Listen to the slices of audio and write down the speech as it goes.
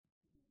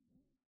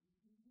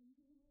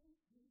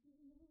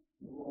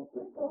When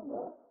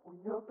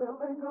you're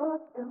feeling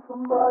good and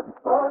somebody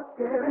starts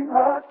getting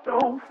hot,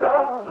 don't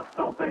stop. Just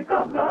don't think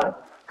I'm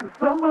not, cause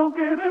I'm gonna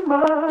get in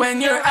mine.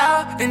 When you're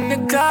out in the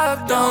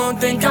club, don't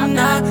think I'm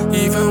not.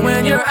 Even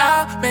when you're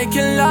out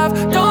making love,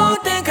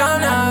 don't think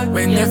I'm not.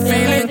 When you're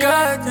feeling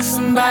good and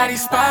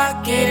somebody's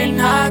spot getting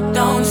hot,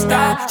 don't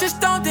stop. Just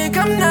don't think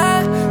I'm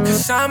not,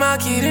 cause I'm out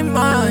getting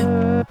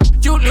mine.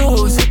 You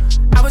lose.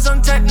 I was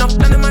on techno,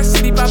 none of my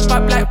city pop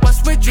up like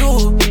what's with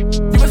you?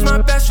 You was my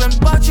best friend,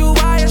 bought you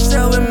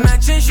YSL with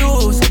matching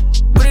shoes.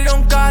 Put it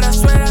on God, I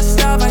swear that's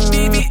love, like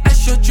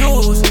BBS your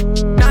jewels.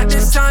 Not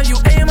this time, you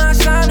ain't my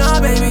sign,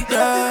 oh baby,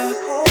 yeah.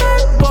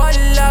 Boy,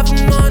 love,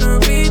 I'm on a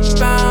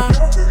rebound.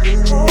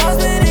 Post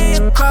me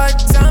in your car,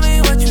 tell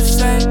me what you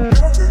say.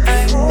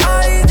 Ay,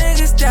 all these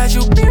niggas that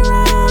you be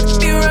around,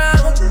 be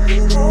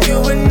around. You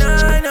and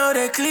I know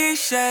that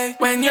cliche.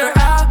 When you're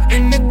out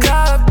in the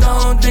club,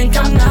 don't think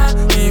I'm not.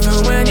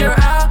 Even when you're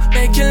out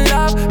making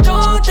love,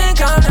 don't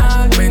think I'm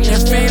not. When you're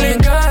feeling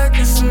good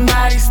in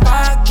somebody's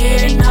spot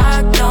getting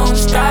hot, don't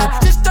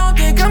stop. Just don't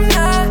think I'm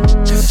not,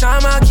 cause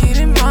I'm out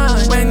getting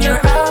mine. When you're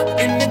out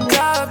in the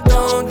club,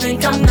 don't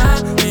think I'm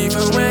not.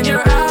 Even when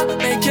you're out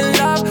making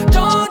love,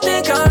 don't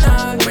think I'm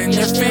not. When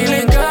you're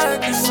feeling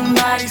good in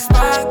somebody's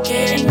spot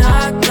getting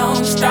hot,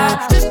 don't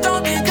stop. Just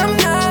don't think I'm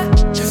not,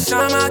 cause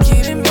I'm out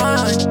getting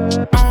mine.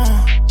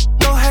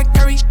 Go ahead,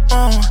 carry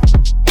on.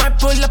 Might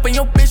pull up on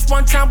your bitch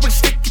one time with a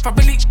stick if I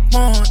really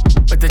want.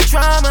 But the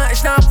drama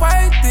is not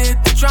worth it.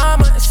 The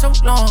drama is so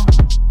long.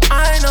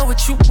 I know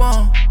what you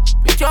want,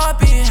 but you're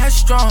being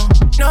headstrong.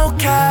 No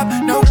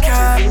cap, no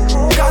cap.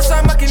 Gotta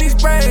start mucking these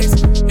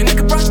braids. Your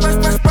nigga brush, brush,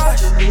 brush,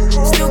 brush.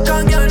 Still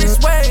gon' get on this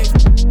wave.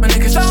 My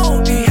niggas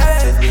don't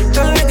behave.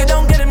 Tell a nigga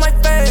don't get in my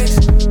face.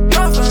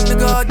 Love a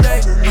nigga all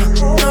day.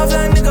 Love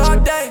a nigga all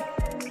day.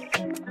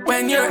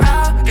 When you're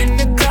out in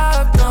the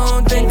club,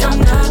 don't think I'm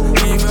not.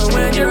 Even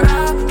when you're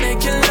out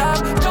making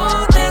love,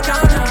 don't think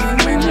I'm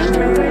not. When you're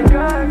feeling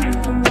good,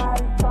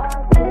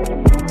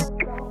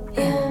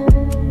 yeah,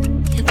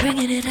 you're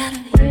bringing it out of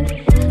me.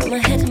 From my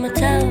head to my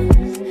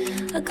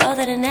toes, I call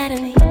that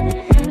anatomy.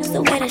 It's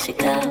the way that she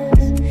goes.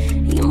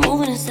 You're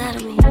moving inside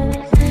of me,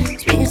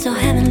 speaking so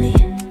heavenly.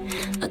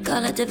 I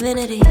call it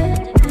divinity.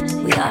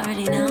 We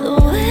already know the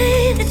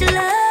way that you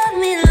love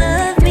me,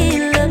 love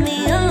me, love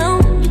me alone.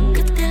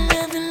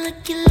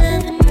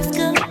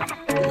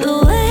 The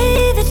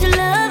way that you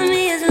love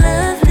me is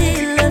lovely,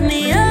 love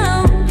me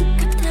alone.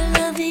 Got that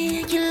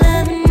lovey and your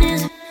loving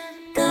is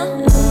go.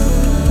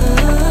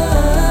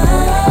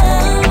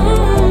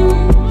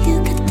 You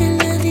got that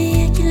lovey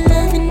and your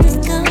loving is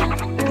go.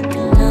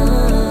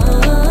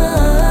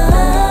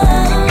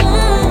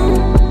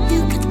 You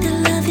got that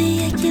lovey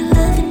and your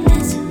loving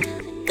is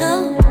go.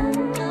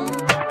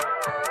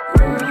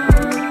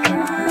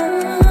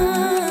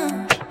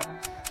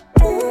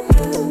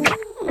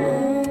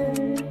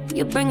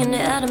 You're bringing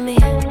it out of me,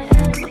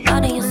 my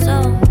body and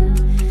soul.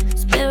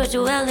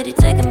 Spirituality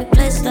taking me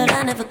places that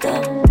I never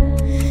go.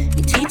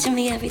 You're teaching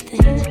me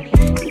everything,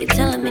 you're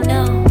telling me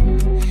no.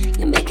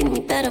 You're making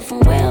me better from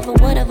wherever,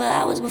 whatever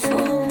I was before.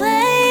 The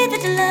way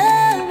that you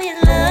love me,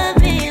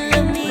 love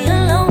me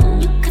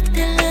alone. You got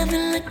that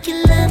loving like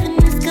you're loving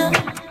this girl.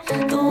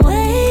 The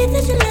way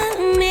that you love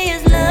me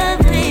is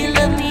lovely,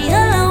 love me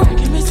alone.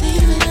 You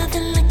receive it,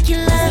 nothing like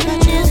you're loving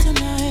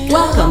this.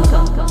 Welcome.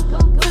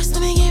 First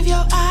let me give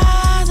your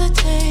eyes a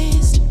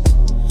taste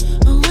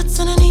of what's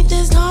underneath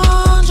this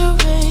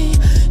lingerie.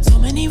 So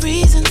many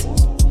reasons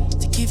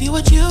to give you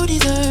what you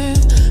deserve.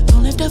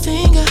 Don't lift a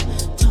finger,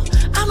 no,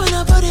 I'm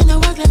gonna put in the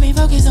work, let me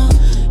focus on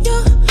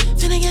you.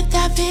 Finna get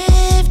that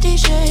 50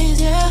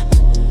 shades, yeah.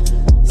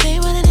 Say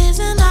what it is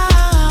and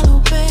I'll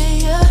obey,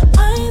 yeah.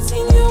 I ain't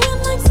seen you in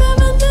like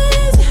 7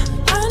 days,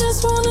 yeah. I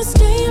just wanna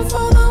stay in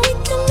for the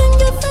weekend and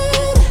get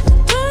faded.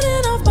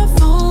 Turning off my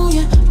phone,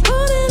 yeah.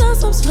 Putting on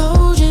some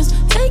slow jams.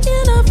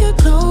 Taking off your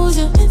clothes,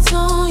 yeah. It's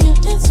on you,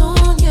 it's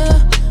on you,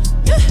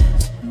 yeah.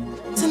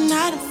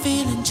 Tonight I'm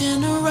feeling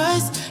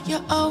generous.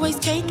 You're always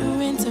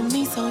catering to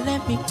me, so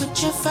let me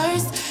put you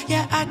first.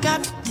 Yeah, I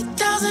got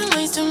 50,000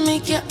 ways to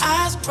make your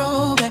eyes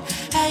roll back.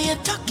 Hey,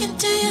 you're talking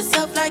to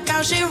yourself like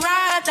how she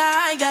ride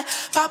like that.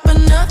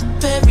 Popping up,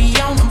 berry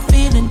on, I'm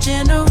feeling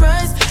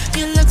generous.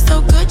 You look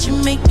so good, you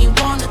make me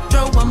wanna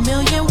throw a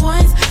million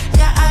ones.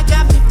 Yeah, I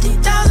got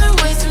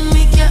 50,000 ways to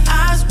make your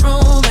eyes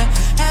roll back.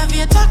 Have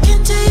you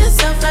talking to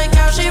yourself like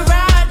how she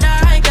ride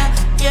like that?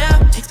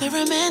 Yeah,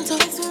 experimental.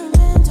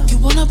 You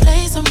wanna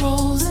play some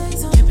roles,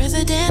 get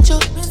presidential.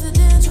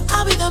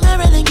 I'll be the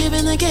Marilyn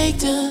giving the cake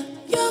to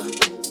you.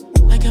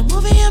 Like a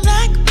movie in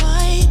black and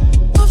white.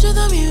 Move to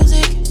the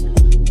music,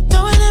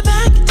 throwing it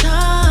back in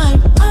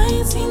time. I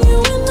ain't seen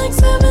you in like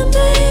 7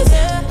 days.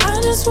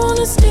 I just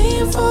wanna stay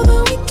in for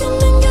the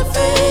weekend and get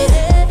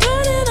faded.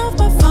 Turning off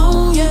my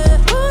phone, yeah.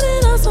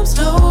 Putting on some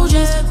slow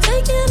jams.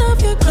 Taking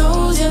off your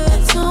clothes, yeah.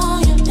 It's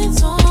on you,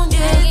 it's on you.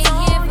 I ain't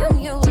hear from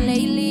you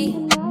lately,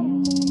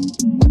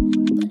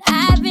 but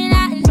I've been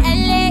out in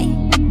LA.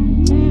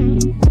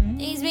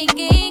 Things been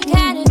getting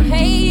kinda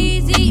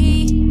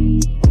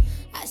crazy.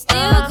 I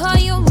still call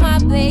you my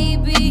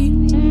baby,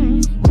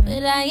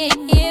 but I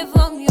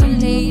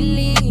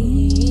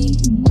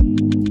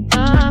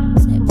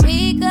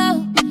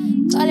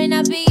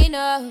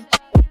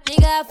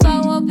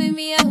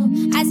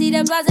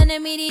stars in the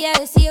media.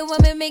 See a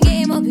woman been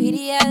getting more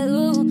prettier.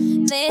 Ooh,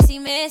 messy,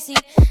 messy.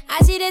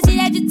 I see that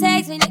you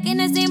text me, looking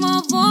the same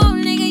on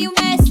phone. Nigga, you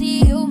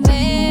messy, you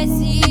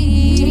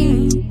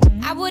messy.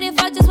 I wouldn't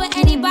fuck just with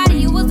anybody.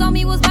 You was on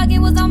me, was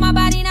bugging, was on my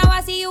body. Now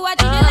I see you, I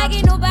treat you like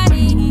ain't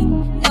nobody.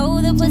 No,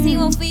 the pussy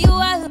won't fill you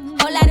up.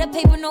 Whole lot of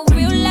paper, no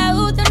real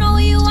love. Don't know who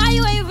you are,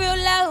 you ain't real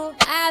love.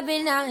 I've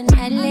been out in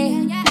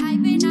LA.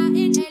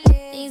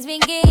 Things been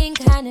getting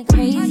kinda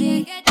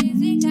crazy.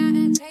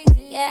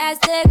 Yeah, I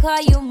still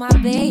call you my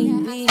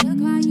baby.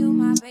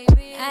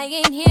 I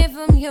ain't hear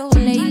from you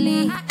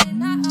lately.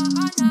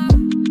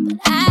 But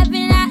I've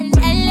been out in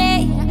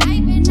LA.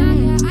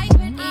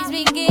 Things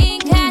been getting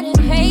kinda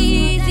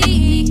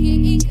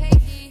crazy.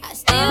 I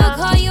still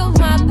call you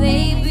my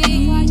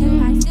baby.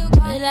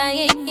 But I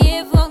ain't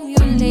hear from you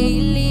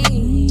lately.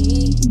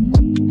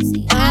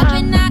 See, I've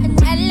been out in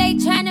LA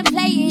trying to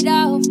play it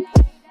off.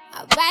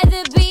 I'd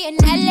rather be in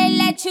LA,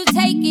 let you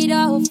take it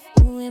off.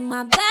 With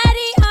my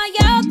body on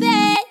your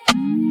bed,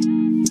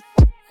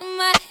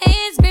 my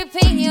hands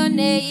gripping your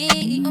neck,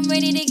 I'm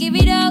ready to give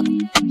it up.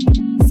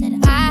 Said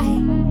I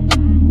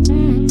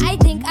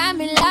think I'm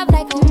in love,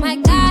 like oh my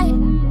God.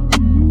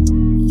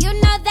 You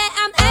know that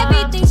I'm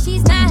everything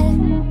she's not.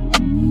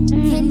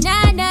 Can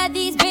none of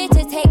these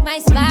bitches take my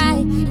spot?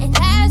 And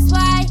that's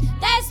why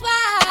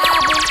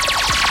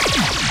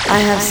I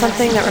have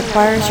something that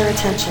requires your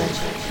attention.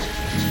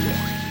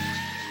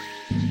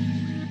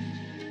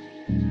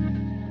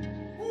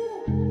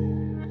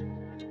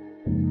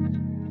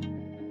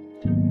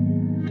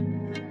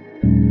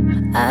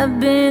 I've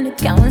been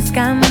counting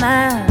sky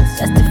miles,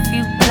 just a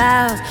few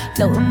clouds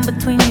floating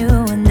between you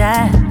and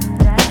I.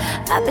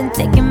 I've been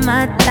taking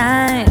my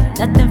time,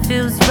 nothing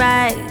feels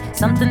right,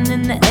 something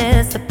in the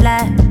air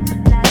supply.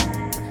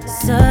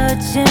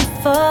 Searching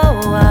for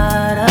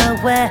water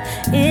where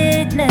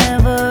it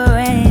never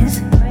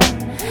rains.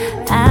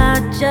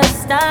 I'll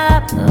just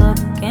stop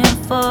looking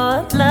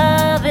for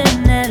love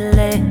in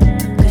LA.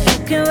 Cause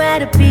you can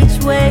ride a beach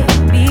wave,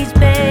 beach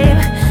babe.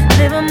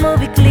 Live a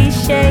movie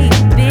cliche,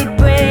 big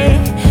break.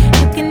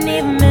 You can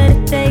even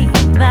meditate,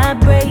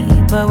 vibrate.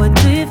 But where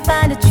do you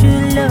find a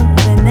true love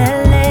in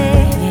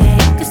LA? Yeah,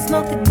 you can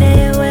smoke the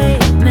day away,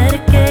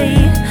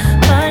 medicate.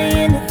 Party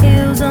in the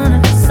hills on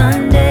a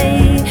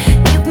Sunday.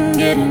 You can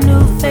get a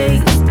new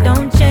face,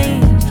 don't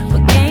change.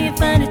 But can you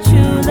find a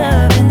true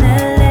love in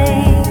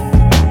LA?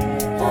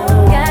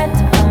 Got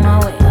to find my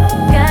way,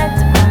 got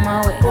to find my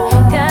way,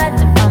 got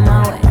to find my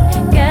way.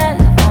 Got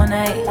to on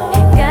that,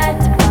 got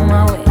to find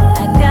my way.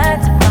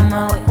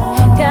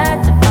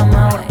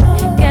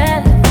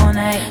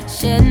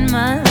 Shedding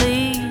my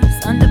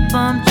leaves under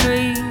palm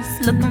trees,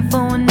 looking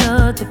for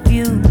another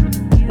view.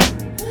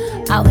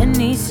 Out in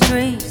these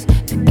streets,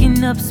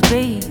 picking up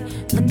speed,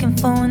 looking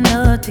for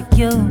another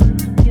you.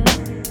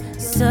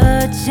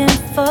 Searching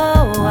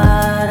for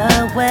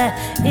water where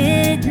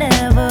it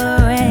never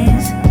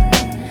rains.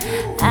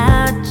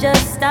 I'll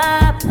just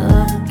stop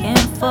looking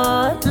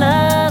for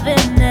love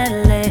in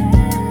LA.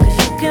 Cause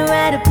you can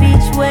ride a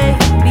beach wave,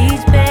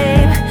 beach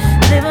babe.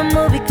 Live a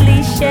movie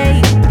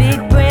cliche, big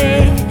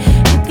break.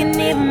 You can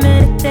even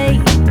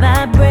meditate,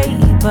 vibrate.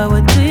 But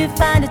where do you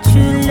find a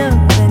true love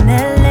in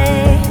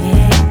LA?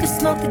 Yeah, you can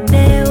smoke the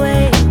day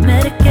away,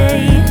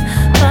 medicate.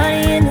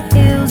 Party in the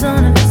hills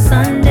on a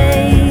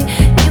Sunday.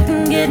 You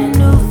can get a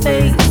new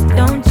face,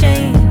 don't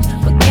change.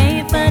 But can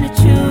you find a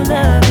true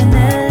love in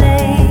LA?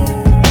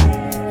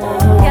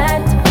 Got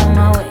to find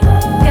my way,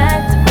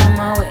 got to find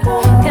my way,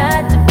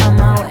 got to find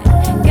my way.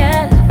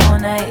 Got to on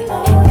that,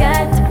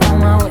 got to find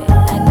my way. I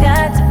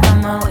got to find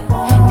my way,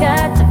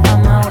 got to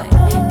find my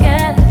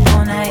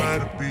way.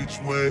 Ride a beach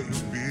wave,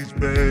 beach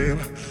babe.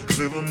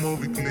 Live a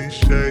movie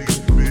cliche,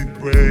 big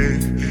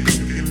break. You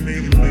can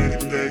even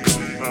meditate,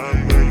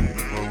 vibrate.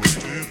 But do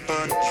you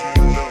find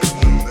true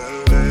love in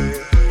LA?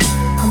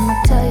 I'ma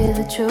tell you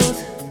the truth.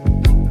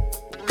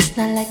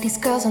 Not like these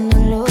girls on the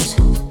loose.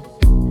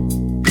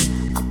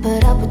 I'll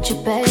put up with you,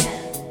 babe.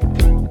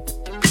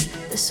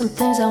 There's some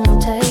things I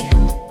won't take.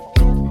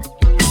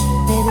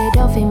 Baby,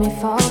 don't feed me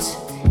false.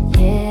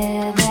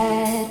 Yeah,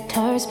 that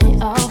turns me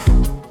off.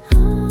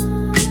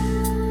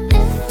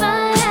 If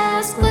I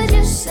ask, would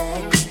you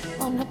say,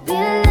 wanna be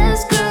the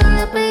last girl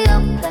up at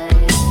your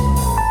place?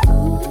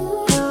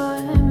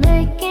 You're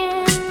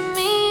making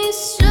me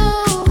so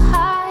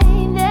high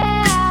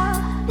now.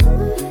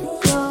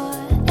 You're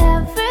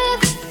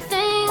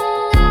everything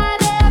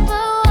I'd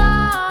ever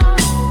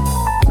want.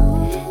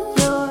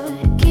 You're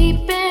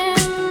keeping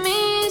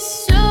me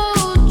so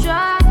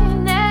dry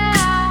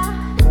now.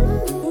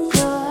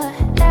 You're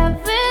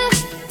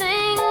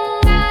everything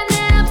I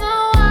never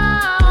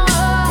want.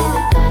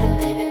 Baby,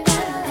 baby,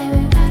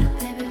 baby,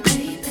 baby, baby,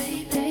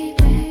 baby,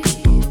 baby.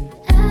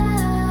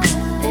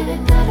 Baby,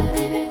 baby,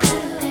 baby,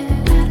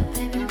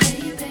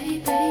 baby,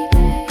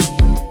 baby.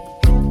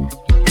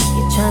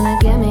 You're tryna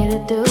get me to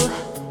do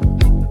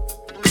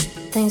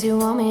things you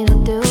want me to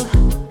do.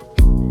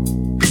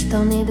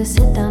 Don't need to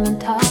sit down and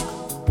talk.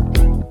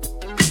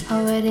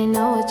 Already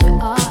know what you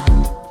are.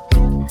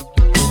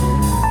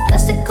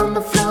 Plastic on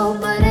the floor,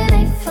 but it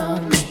ain't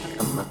from me.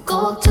 I'm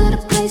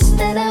a place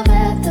that I'd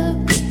rather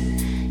be.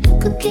 You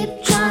could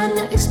keep trying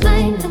to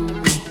explain to me.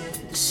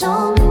 There's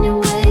so many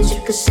ways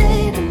you could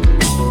say to me.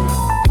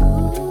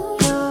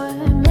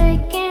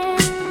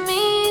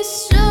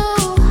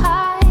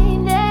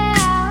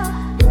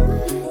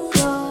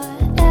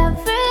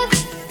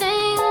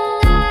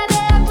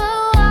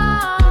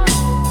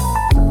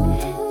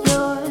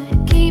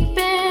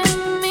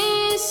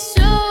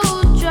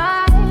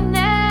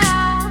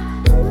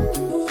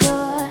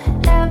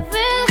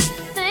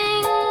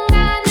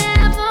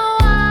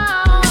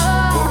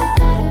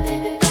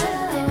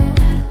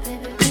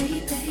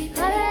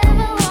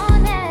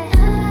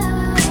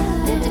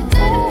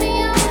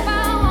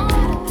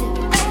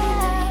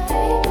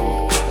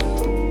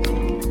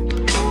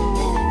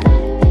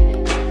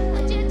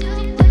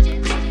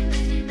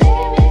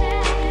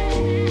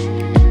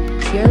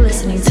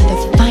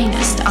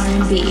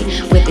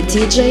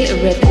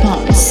 DJ Rick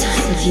Ponce,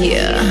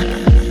 yeah.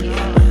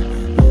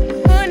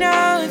 Who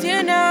knows,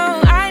 you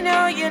know, I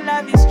know your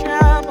love is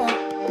trouble.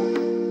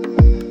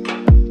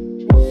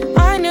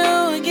 I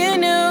knew, you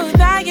knew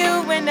that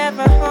you were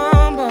never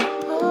humble.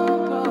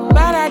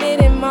 But I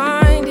didn't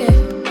mind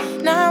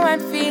it, now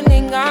I'm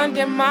feeling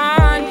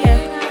undermined,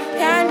 yeah.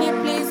 Can you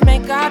please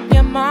make up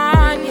your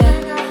mind,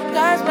 yeah?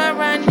 Cause we're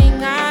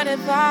running out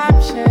of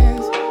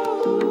options.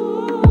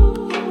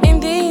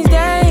 In these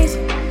days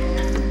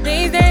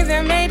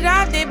are made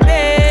of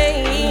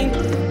debate.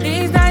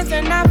 These nights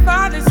are not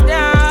for the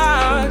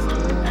stars,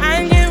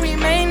 and you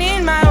remain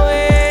in my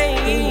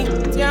way.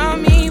 Tell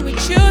me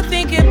what you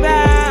think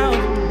about.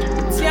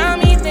 Tell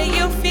me that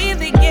you feel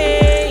the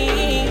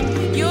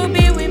game. You'll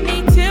be with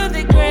me till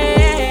the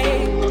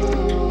grave,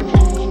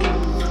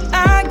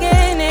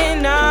 again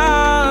and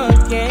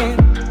again.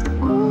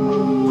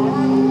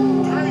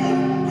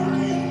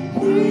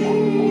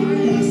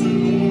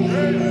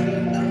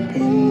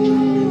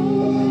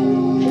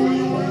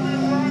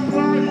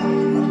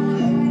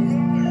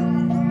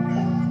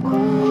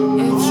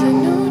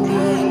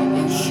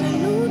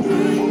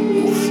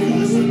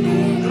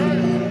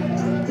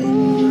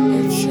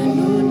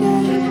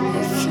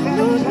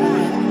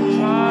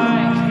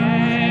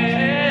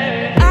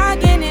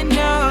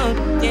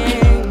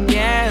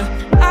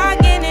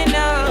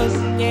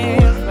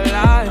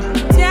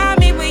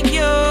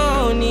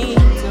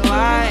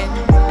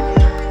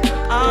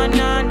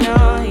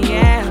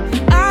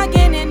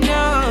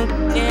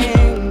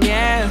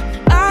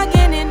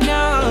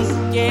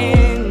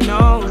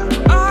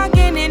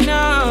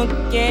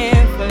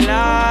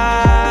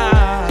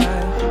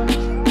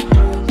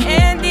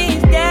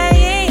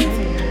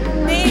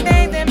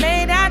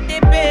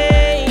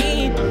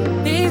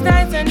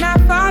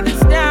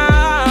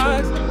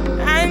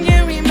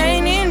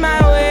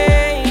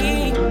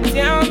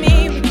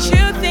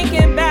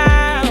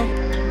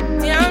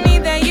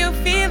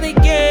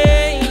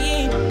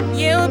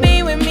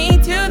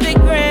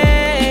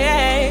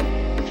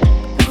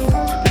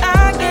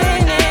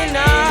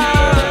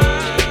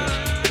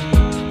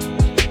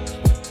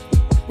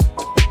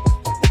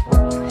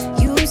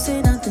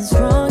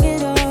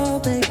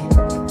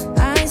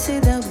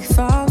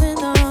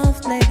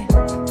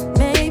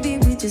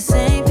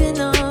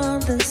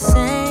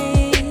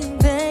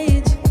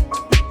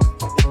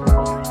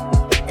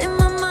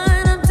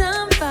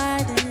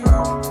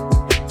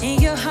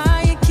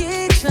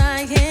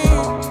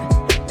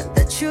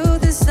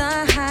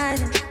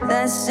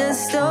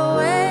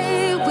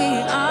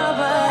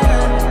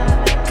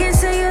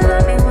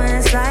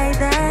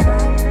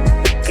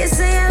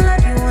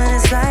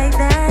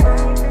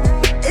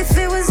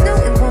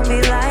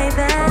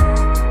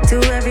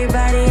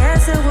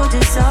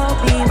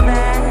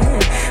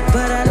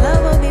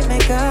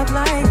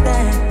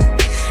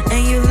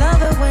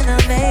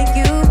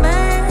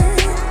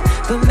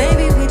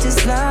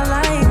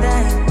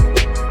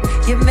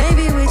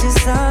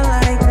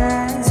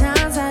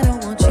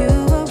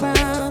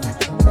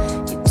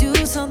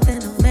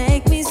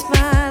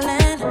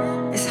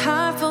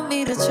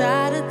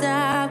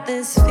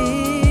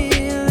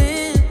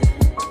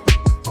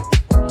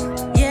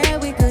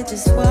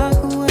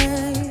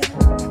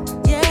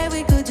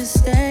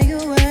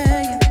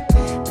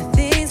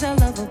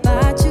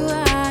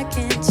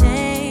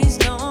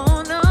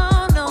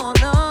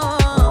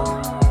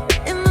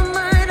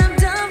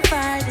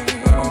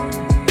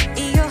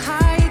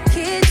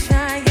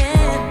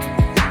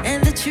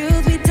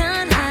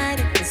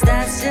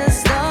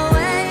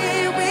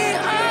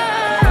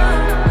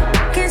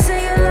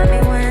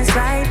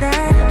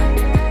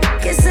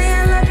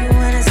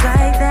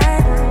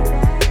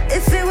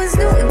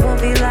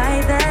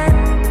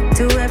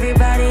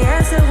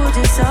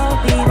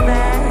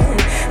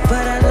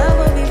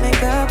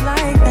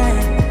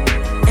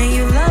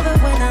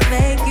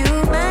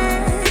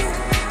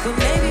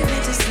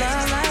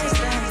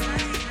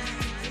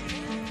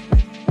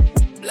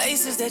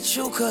 that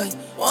you could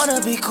wanna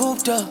be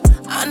cooped up.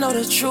 I know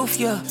the truth,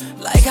 yeah.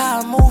 Like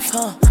how I move,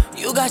 huh?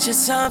 You got your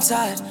time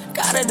tied,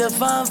 got a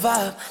divine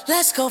vibe.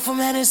 Let's go from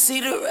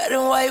Hennessy to red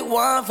and white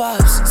wine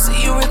vibes.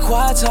 See you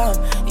require time,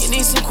 you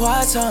need some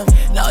quiet time.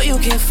 No, you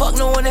can't fuck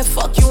no one that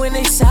fuck you in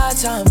they side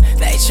time.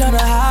 They tryna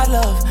hide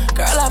love,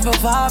 girl I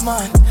provide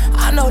mine.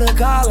 I know the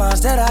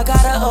guidelines that I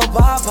gotta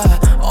abide by.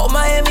 Oh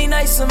Miami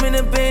nights, I'm in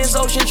the Benz,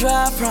 Ocean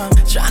Drive Prime.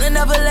 Tryna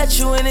never let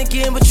you in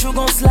again, but you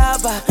gon'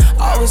 slide by.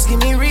 Always give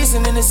me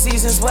reason in the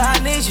seasons where I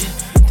need you.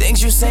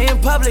 Things you say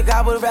in public,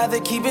 I would rather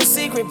keep it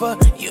secret.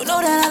 But you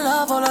know that I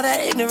love all of that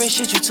ignorant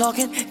shit you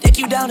talking. Take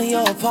you down to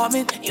your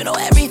apartment. You know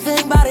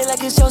everything about it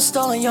like it's your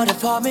store in your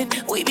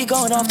department. We be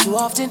going off too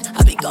often.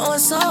 I be going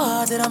so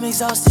hard that I'm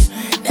exhausted.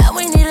 Now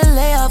we need to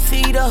lay our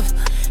feet up.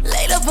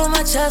 Laid up on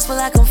my chest, but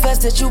I confess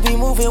that you be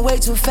moving way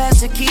too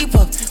fast to keep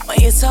up. When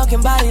you're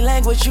talking body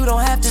language, you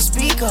don't have to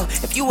speak up.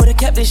 If you would've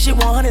kept this shit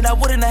 100, I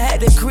wouldn't have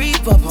had to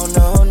creep up. Oh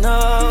no,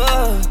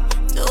 no.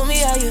 Do me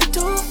how you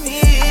do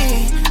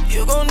me.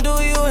 You gon' do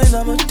you and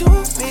I'ma do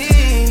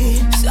me.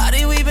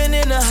 Shawty, we been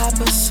in a hot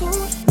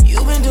pursuit.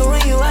 You been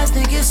doing you, I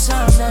think it's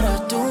time that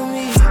I do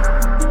me.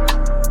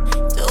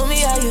 Do me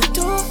how you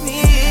do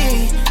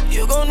me.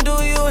 You gon' do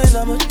you and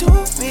I'ma do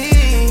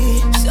me.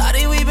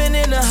 Shawty, we been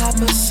in a hot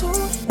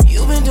pursuit.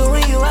 You been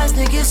doing you, I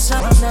think it's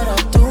time that I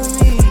do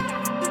me.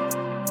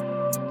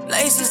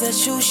 Places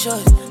that you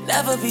should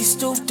never be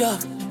stooped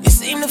up. You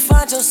seem to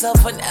find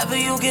yourself whenever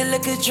you get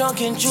liquor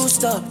drunk and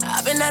juiced up.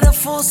 I've been at a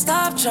full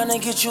stop tryna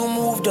get you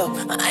moved up.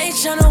 I ain't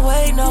tryna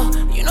wait, no.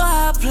 You know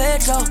how I play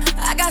it, though.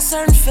 I got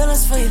certain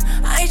feelings for you.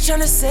 I ain't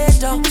tryna say it,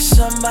 though.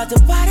 Something about the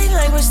body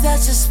language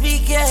that you're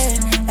speaking.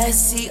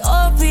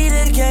 S-C-O-P,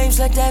 the games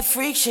let that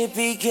freak shit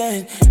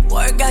begin.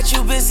 Work got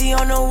you busy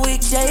on the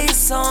weekdays,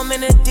 so I'm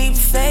in a deep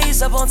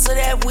phase up until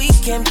that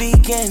weekend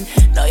begin.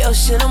 Know your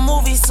shit a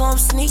movie, so I'm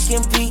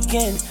sneaking,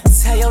 peeking.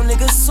 Tell your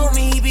nigga sue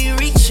me, he be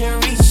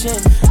reaching.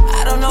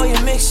 I don't know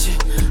your mixture.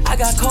 I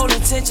got cold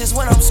intentions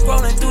when I'm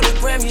scrolling through the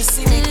gram. You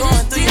see me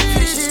going through your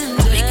pictures.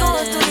 I be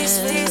going through these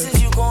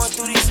phases, you going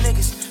through these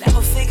niggas.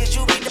 Never figured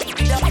you be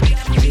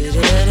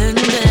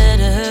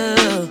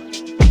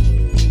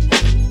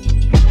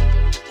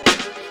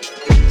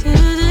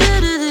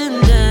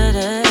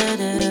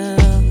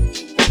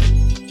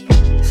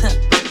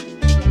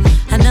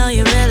I know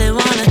you really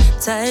wanna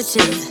touch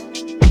it.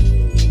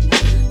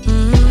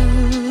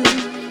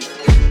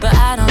 But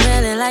I don't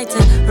really like to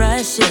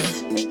rush it.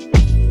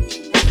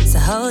 So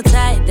hold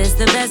tight, this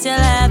the best you'll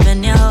have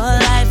in your whole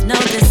life, no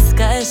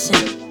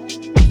discussion.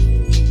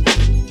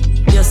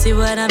 You'll see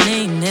what I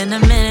mean in a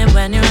minute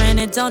when you're in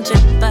it, don't you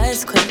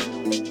buzz quick.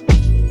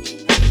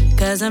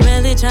 Cause I'm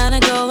really tryna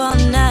go all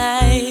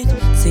night.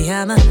 See,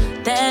 I'm a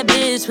bad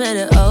bitch with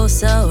an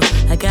oh-so.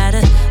 I got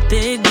a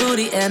big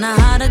booty and a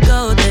heart of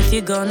gold. If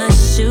you're gonna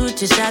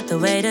shoot your shot, the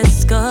way to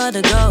score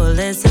the goal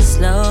is to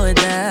slow it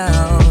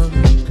down.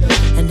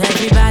 And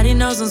everybody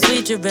knows I'm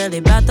sweet, you're really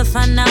about to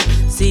find out.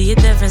 See a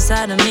different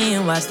side of me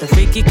and watch the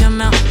freaky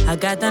come out. I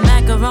got the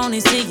macaroni,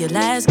 see your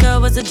last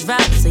girl was a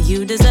drought. So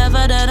you deserve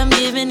all that I'm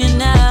giving you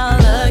now.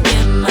 Look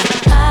in my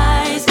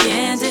eyes,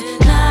 can't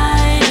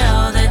deny,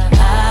 know that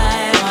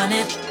I want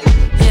it.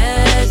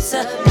 Yeah, it's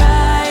a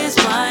prize,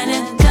 wine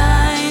and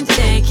dine,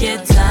 take your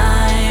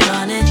time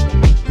on it.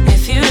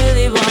 If you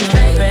really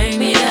wanna break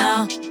me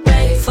down,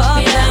 for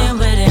playing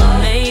with it,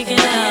 make it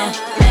out.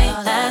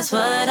 That's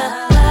what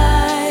I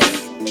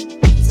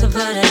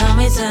put it on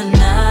me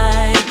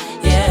tonight,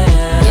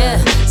 yeah.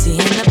 See, in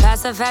the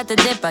past I've had to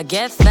dip, I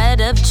get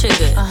fed up,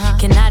 trigger.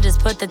 Can I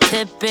just put the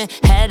tip in?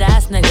 Head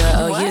ass nigga.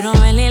 Oh, you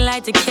don't really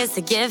like to kiss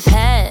to give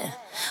head.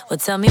 Well,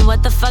 tell me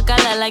what the fuck I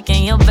look like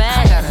in your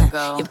bed.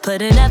 You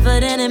put an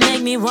effort in and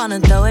make me wanna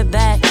throw it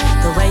back.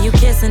 The way you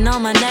kissing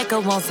on my neck, I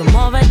want some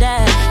more of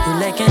that. You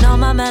licking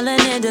on my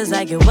melanin just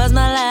like it was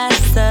my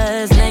last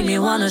touch. Make me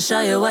wanna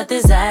show you what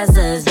this ass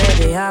does.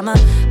 Baby, I'm a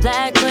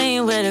black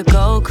queen with a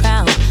gold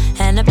crown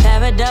and a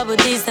pair of double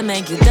D's to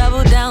make you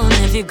double down.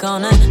 If you're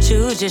gonna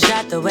shoot your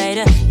shot, the way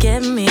to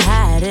get me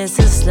high is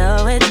to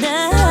slow it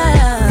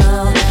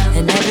down.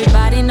 And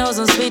everybody knows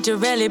I'm sweet, you're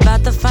really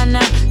about to find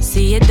out.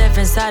 See a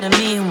different side of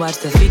me and watch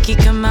the freaky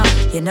come out.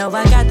 You know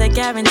I got that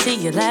guarantee,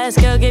 your last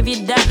girl give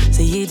you doubt.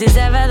 So you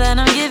deserve all that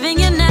I'm giving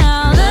you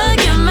now.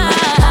 Look in my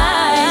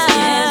eyes,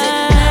 can't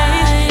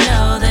deny,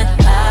 know that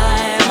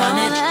I want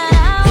it.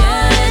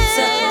 Yeah, it's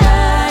a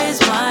prize,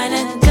 wine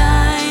and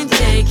dine,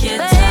 take your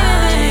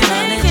time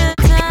on it.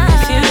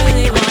 If you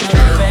really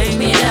wanna break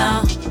me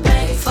down,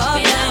 for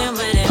playing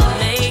with it,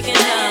 make it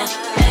out.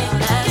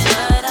 That's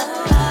what I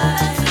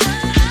like.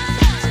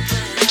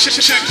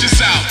 Check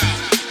this out.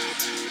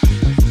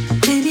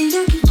 Baby,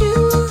 I can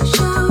use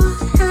your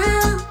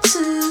help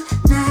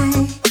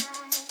tonight.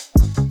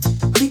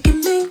 We can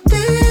make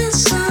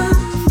this our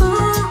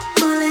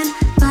formula.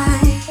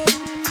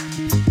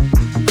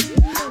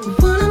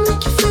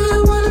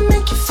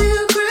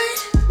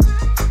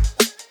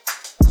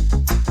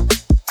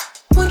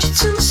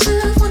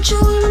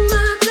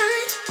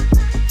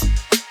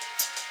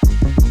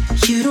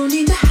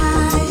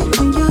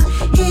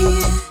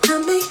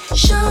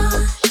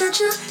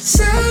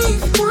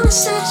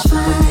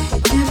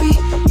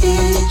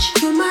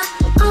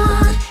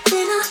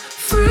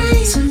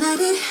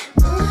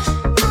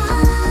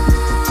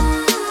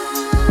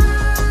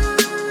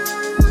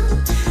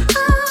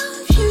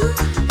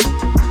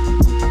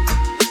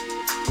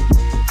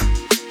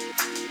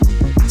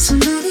 So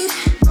let it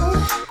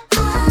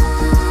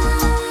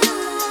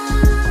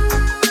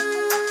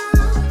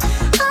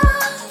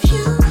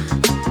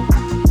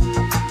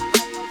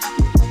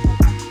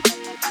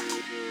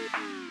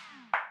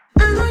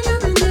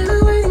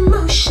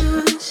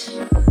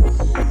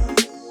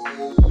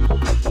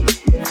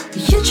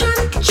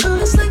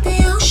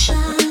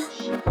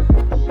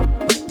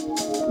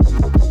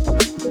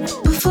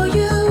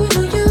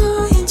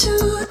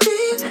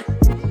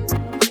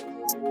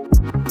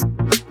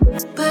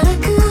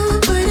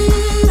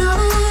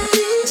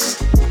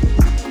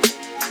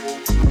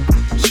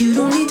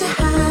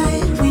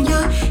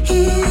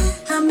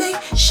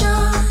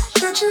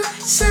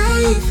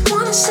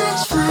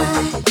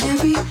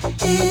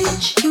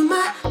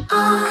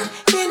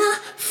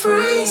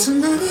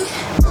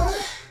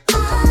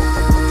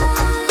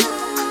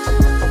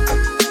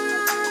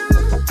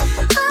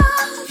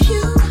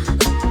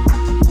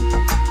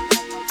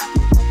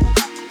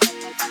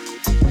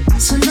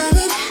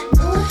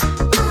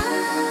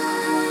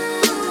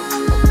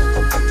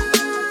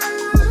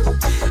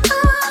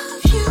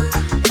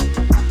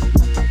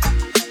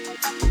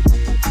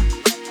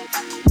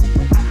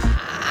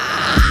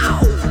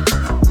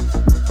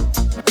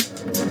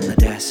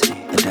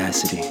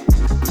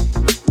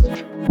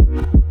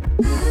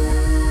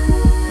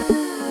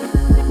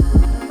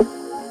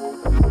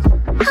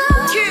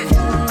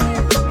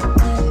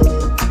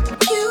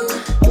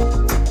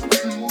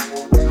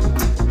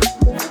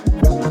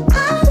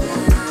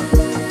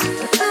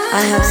I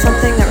have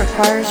something that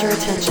requires your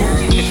attention.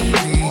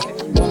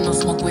 Wanna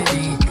smoke with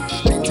me?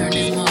 Then turn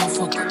this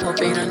motherfucker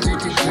up 800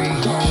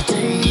 degrees.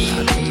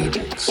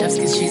 Chef's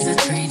kiss, she's a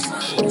treat.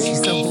 She's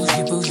so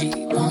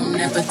bougie, bon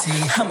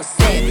appetit. I'm a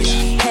savage,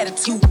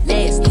 attitude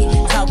nasty.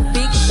 Talk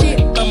big shit,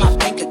 but my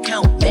bank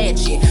account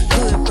match it.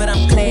 Good, but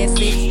I'm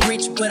classy.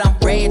 Rich, but I'm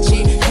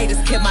ratchet.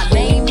 Haters kept my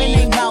name in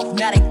their mouth,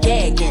 not a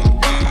gagging.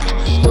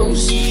 Oh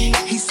shit,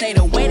 he say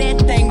the way that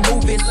thing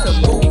move, it's a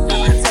move.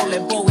 I tell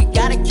that boy we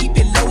gotta keep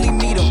it lowly,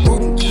 me the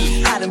room.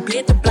 I done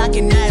bit the block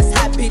and now it's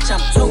hot, bitch. I'm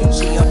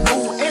Tunchi, I'm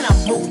mood and I'm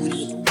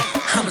moody.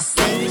 I'm a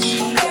savage,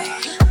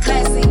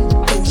 classy,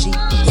 bougie,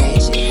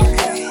 ratchet,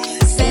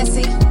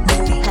 sassy,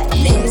 moody,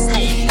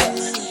 nasty,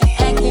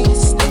 acting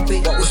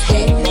stupid. What's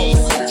happening?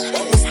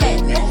 What's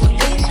happening?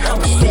 I'm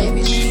a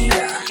savage,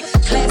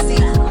 classy,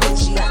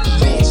 bougie,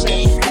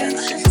 ratchet,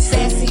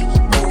 sassy,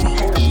 moody,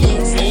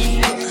 nasty,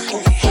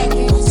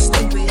 acting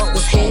stupid.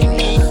 What's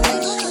happening?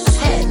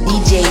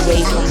 DJ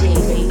Radio.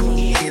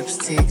 Hips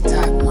tick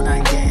tock when I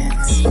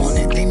dance. On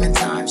that demon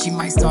time, she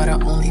might start her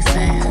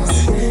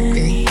OnlyFans.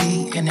 Big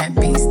B and that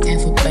B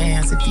stand for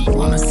bands. If you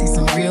wanna see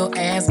some real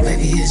ass,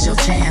 baby, here's your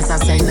chance. I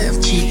say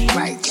left cheek,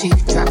 right cheek,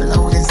 drop it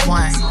low and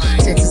swing.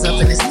 Texas up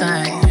in this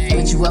thing,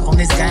 put you up on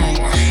this game.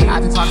 I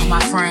be parking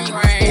my frame,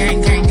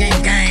 gang, gang,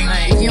 gang, gang.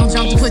 If you don't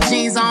jump to put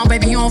jeans on,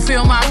 baby, you don't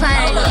feel my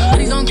pain.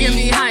 Please don't give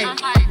me hype,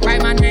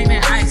 write my name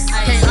in ice.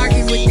 Can't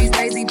argue with these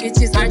lazy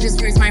bitches, I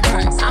just raise my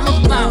price. I'm a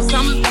boss,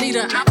 I'm a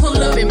leader, I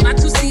pull up in my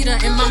two-seater,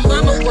 and my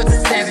mama was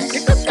a savage.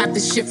 Got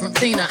this shit from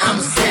Tina, I'm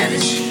a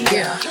savage,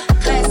 yeah.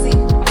 Classy,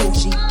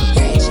 bougie,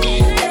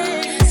 ratchet,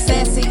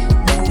 sassy,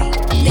 moody,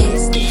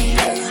 nasty,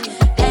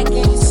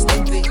 acting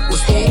stupid.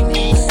 What's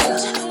happening?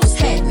 What's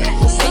happening?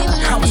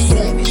 I'm a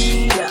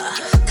savage, yeah.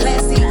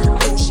 Classy,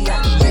 bougie,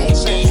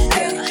 ratchet,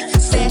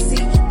 sassy,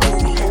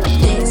 moody,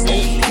 nasty,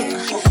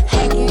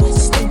 acting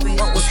stupid.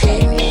 What's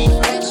happening?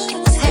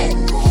 What's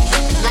happening?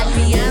 Like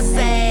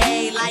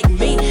Beyonce, like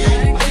me.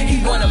 He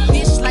want a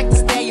bitch like the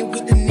stallion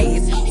with the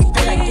knees. He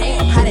feel like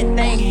damn, how that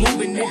thing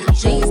moving in the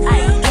jeans.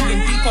 Ayy, even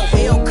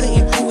D4L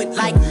couldn't do it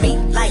like me,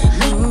 like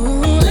me.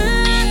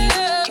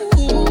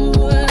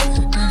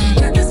 I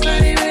got this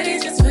body ready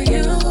just for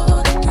you.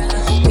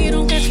 You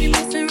don't catch me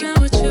messing around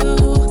with you.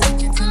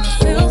 Talking to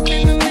myself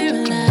in the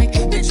mirror like,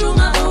 bitch, you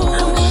my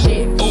boo.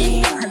 Shit,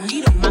 ooh, I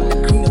need a mop to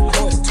clean the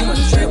floors to my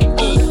trip.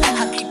 Ooh, I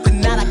keep a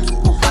knot, I keep a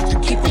watch, I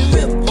keep it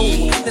real.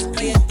 Ooh, let's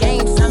play a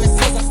game. Simon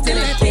says I'm still a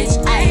bitch.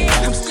 Ayy,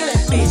 I'm still a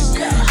bitch.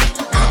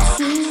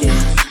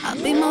 I'll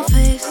be my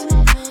face,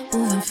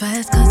 moving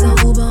fast cause the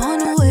Uber on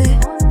the way.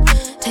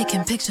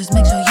 Taking pictures,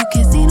 make sure you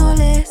can see no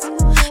less.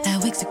 That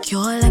wig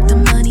secure like the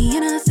money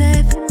in a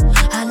safe.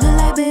 I look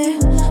like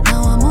babe,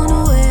 now I'm on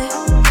the way.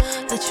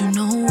 Let you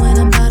know when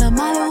I'm about a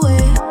mile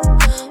away.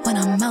 When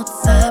I'm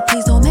outside,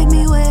 please don't make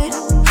me wait.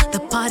 The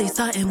party's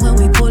starting when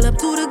we pull up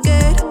to the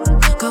gate.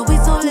 Girl, we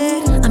so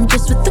late. I'm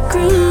just with the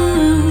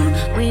crew.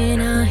 We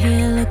ain't out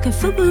here looking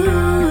for boo.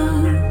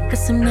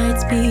 Cause some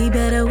nights be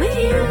better with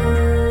you.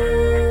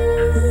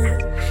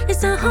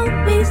 It's a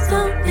homie,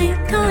 slowly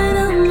kind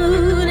of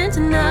mood. And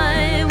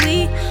tonight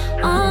we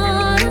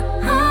on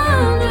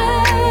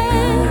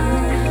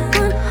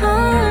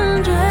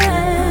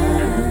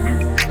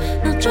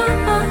 100. No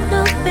drama,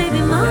 no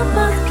baby, my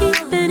boss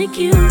keeping it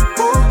cute. Ooh,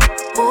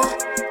 ooh,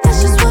 that's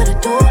just what I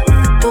do.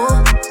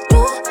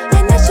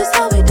 And that's just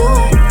how we do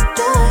it.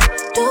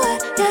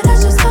 Yeah,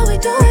 that's just how we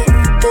do it.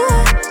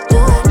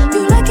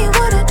 You like it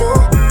what I do.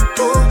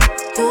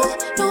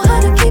 Know how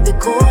to keep it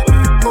cool.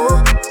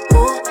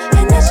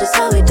 And that's just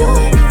how we do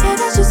it. Yeah,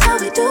 that's just how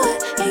we do it.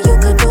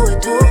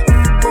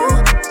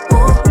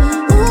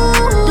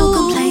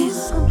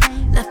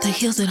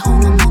 heels at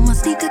home, I'm on my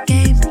sneaker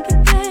game.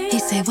 He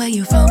say, where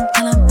you from?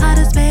 Tell him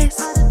outer space.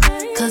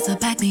 Cause the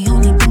back the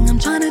only thing I'm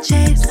tryna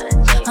chase.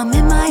 I'm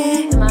in my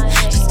head.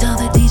 Just tell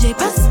the DJ,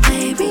 press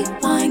play,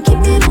 rewind, keep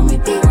it on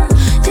repeat.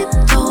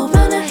 Tiptoe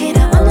round a hater,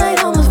 I'm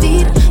light on my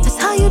feet. That's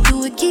how you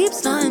do it, keep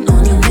stunting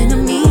on your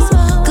enemies.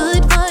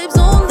 Good vibes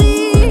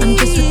only. I'm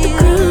just with the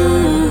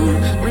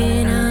crew. We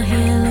ain't out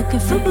here looking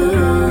for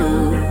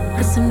boo.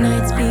 But some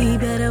nights be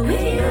better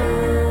with you.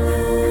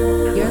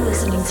 You're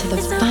listening to the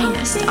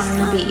finest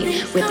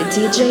R&B with the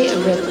DJ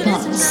Rick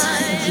Ponce.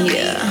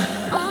 Yeah.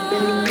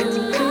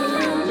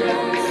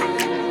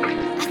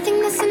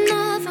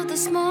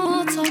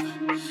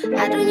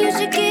 I don't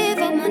usually give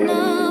up my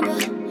number,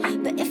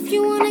 but if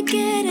you wanna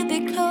get a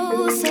bit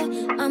closer,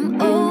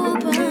 I'm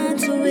open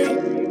to it.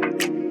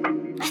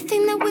 I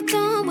think that we're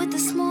done with the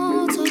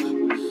small talk.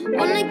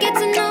 Wanna get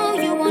to know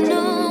you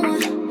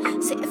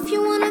one-on-one. Say if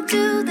you wanna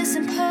do this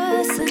in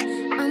person,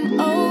 I'm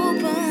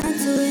open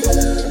to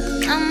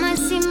it. I might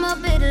seem a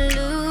bit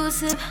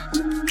elusive,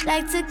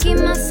 like to keep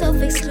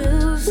myself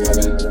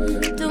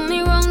exclusive. Do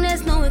me wrong,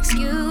 there's no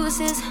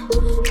excuses.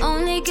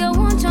 Only get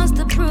one chance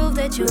to prove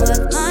that you're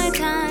worth my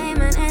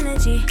time and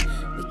energy.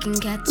 We can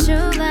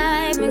capture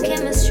vibe and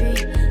chemistry.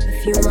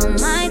 If you want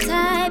my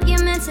type,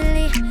 you're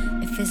mentally.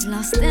 If it's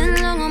lost in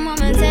long or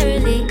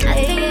momentarily,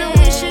 I think that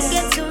we should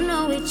get to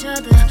know each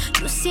other.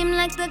 You seem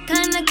like the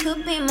kind that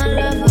could be my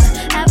lover.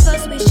 At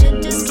first we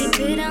should just keep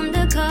it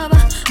undercover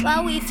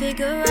while we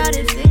figure out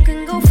if it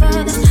can go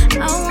further.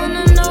 I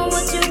wanna know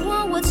what you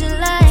want, what you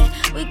like.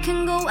 We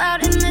can go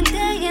out in the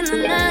day and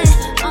the night.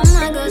 Oh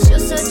my gosh, you're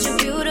such a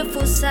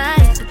beautiful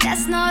sight, but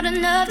that's not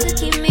enough to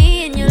keep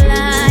me in your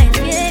life.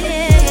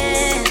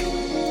 Yeah,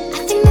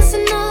 I think that's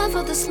enough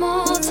of the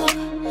small talk.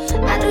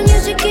 I don't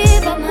usually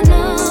give up my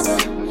number,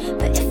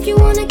 but if you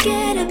wanna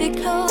get a bit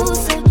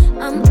closer,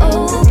 I'm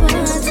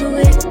open to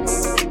it.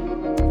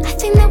 I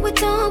think that we're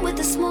done with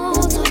the small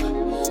talk.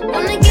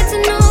 Wanna get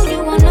to know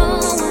you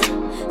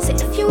one-on-one. Say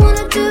if you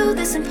wanna do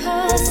this in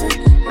person,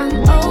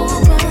 I'm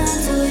open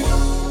to it.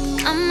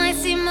 I might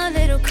seem a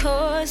little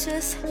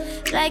cautious,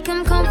 like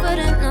I'm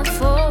confident, not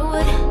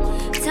forward.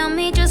 Tell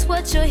me just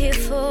what you're here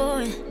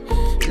for, and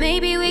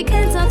maybe we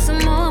can talk some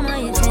more. My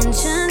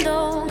attention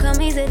don't come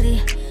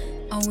easily.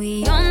 Are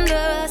we on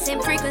the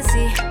same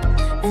frequency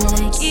and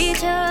like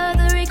each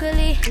other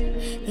equally?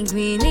 Think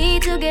we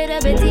need to get a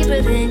bit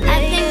deeper than I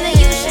think that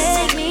you should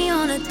take me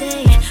on a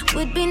date.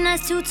 Would be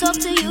nice to talk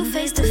to you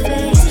face to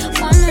face.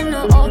 Wanna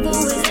know all the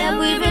ways that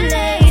we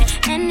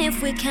relate, and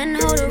if we can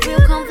hold a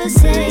real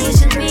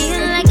conversation. Me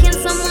and liking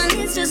someone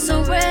is just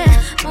so rare.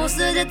 Most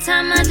of the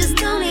time I just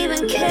don't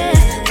even care.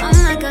 Oh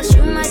my gosh,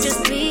 you might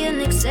just be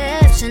an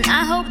exception.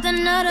 I hope that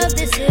none of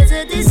this is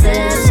a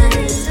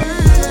deception.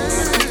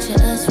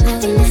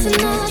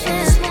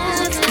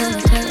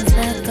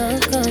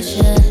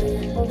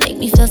 Make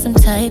me feel some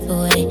type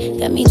of way.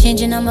 Got me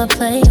changing all my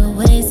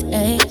playaways,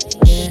 yeah.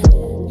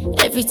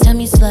 Every time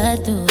you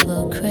slide through,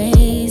 go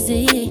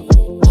crazy.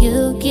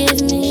 You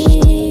give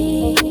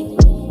me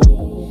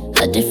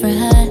a different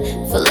high,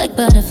 feel like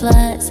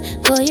butterflies.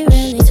 Boy, you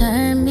really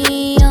turn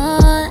me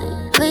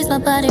on. Please, my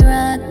body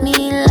rock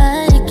me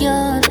like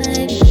your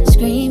baby.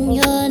 Scream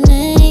your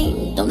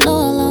name, don't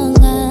know how long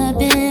I've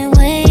been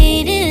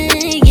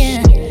waiting,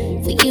 yeah,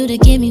 for you to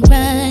get me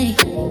right.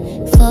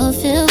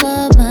 Fulfill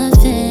all my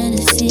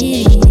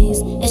fantasies.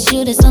 It's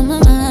you that's on my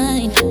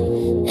mind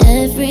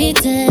every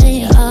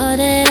day. All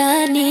that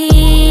I need.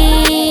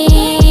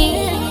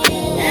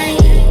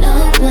 Ain't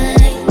no way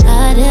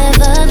I'd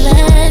ever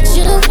let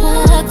you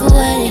walk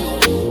away.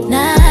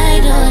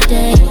 Night or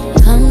day,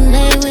 come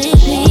lay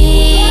with me.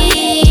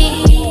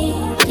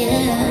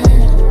 Yeah,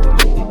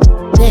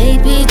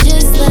 baby,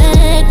 just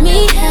let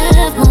me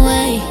have my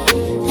way.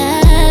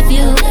 Have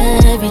you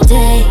every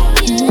day.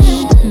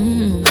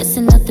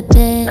 Messing up the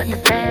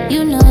bed,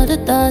 you know the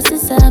thoughts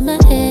inside my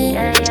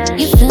head.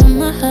 You fill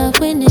my heart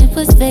when it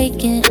was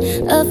vacant.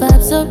 A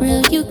vibe so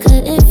real you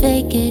couldn't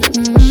fake it.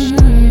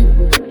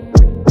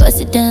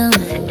 Bust it down,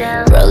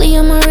 rollie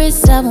on my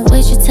wrist, I won't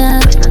waste your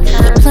time.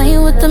 Quit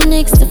playing with them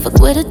niggas to fuck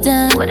with a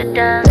dime.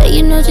 Bet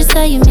you know just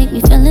how you make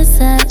me feel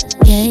inside.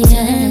 Yeah,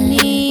 turn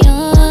me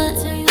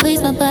on,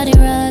 please my body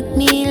rock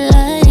me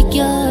like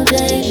your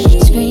baby.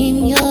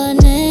 Scream your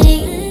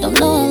name, don't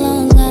know how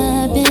long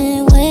I've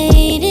been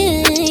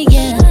waiting,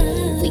 yeah,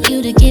 for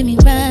you to get me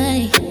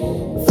right.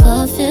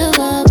 Fulfill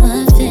all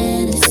my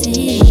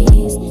fantasies.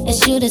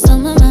 It's you that's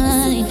on my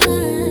mind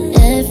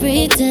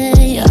every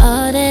day. You're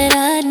all that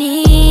I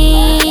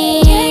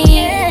need.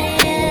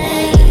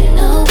 Ain't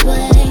no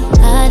way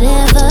I'd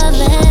ever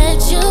let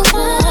you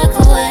walk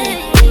away.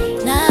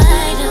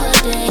 Night or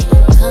day,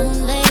 come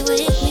lay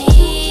with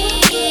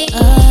me. I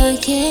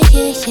can't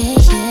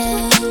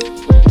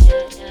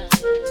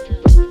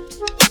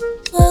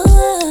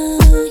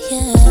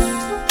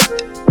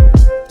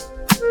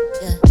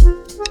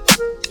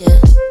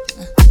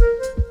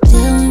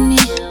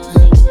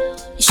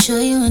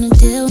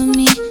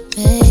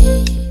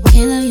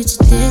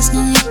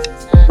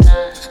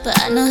but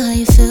I know how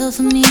you feel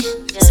for me.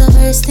 So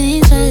first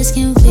things first,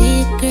 can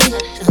we agree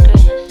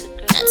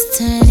not to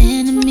turn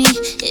into me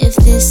if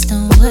this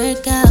don't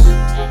work out?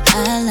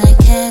 I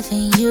like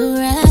having you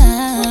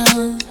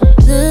around.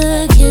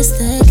 Look, it's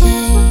the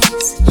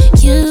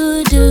case.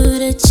 You do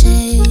the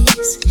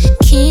chase.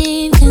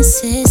 Keep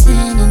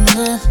consistent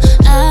enough.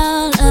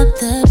 I'll up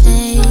the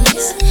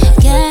pace.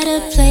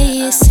 Gotta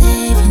play it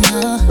safe, you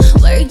know.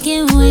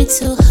 Working way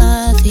too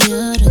hard for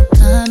you to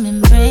come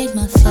and break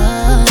my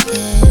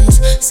focus.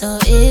 So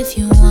if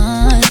you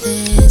want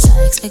this,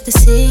 I expect to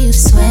see you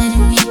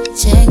sweating me.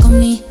 Check on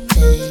me,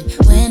 babe.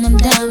 When I'm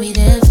down, be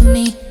there for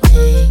me,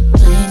 babe.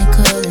 Plain and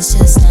cool, it's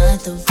just not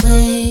the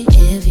way.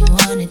 If you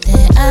want it,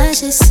 then I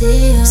should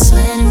see you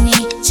sweating me.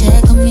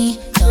 Check on me,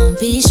 don't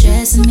be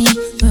stressing me,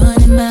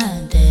 ruining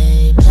my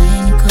day.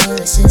 Plain and cool,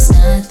 it's just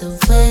not the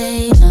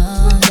way.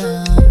 No,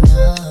 no,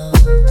 no.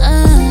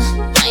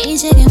 I ain't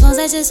checking phones,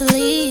 I just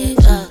leave.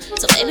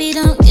 So baby,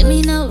 don't give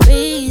me no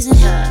reason.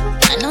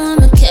 I know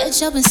I'ma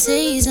catch up in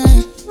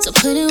season. So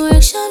put in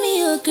work, show me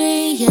you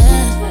agree,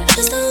 yeah.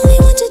 Cause the only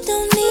one you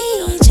don't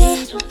need,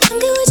 yeah. I'm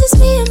good with just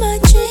me and my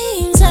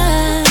dreams.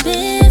 I've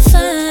been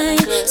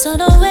fine, so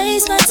don't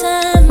waste my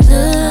time.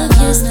 Look,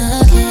 it's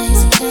the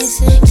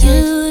case.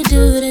 You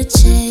do the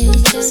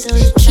chase.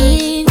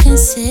 Keep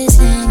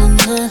consistent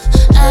enough.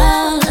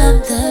 I'll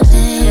up the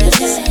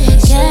pace.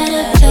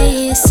 Gotta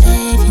play it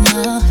safe, you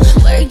know.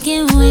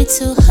 Working way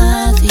too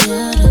hard for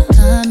you to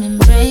come and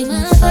break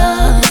my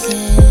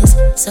focus.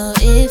 So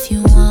if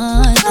you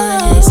want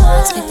this,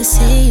 I expect to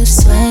see you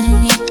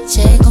sweating me.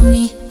 Check on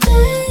me.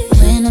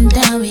 When I'm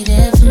down, be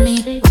there for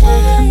me. Playing it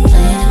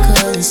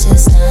cool, it's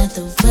just not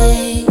the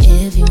way.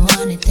 If you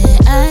want it,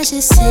 then I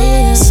should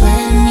see you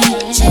sweating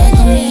me. Check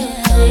on me.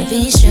 Don't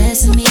be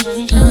stressing me.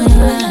 Ruining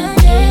my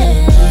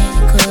day. Playing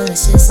it cool,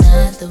 it's just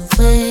not the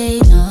way.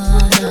 No,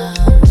 no,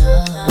 no.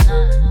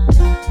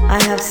 I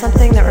have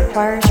something that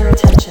requires your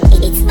attention.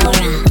 It's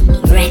Aura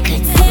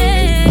Records.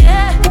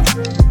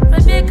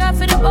 Rebecca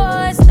for the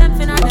boys,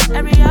 stepping on the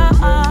area.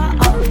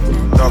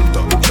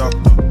 Doctor.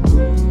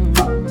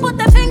 Put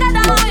the finger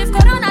down if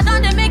Corona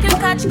done, they make you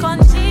catch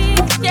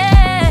contagion.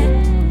 Yeah.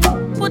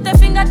 Put the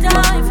finger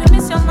down if you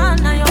miss your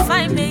man and you're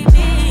fine,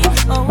 baby.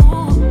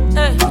 Oh,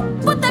 hey.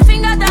 Put the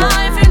finger down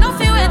if you don't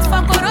feel wait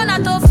for Corona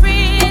to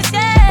freeze.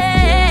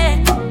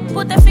 Yeah.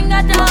 Put the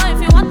finger down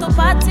if you want to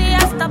party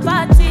after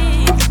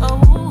party.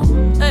 Oh,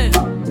 hey.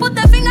 Put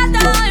the finger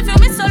down if you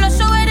miss solo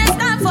show where they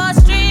stand for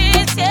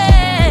streets.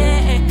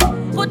 Yeah.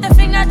 Put the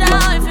finger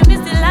down if you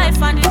miss the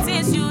life and the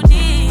things you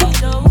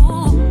did.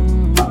 Oh,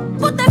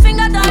 put the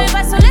finger down if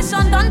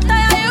isolation don't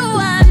tire you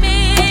and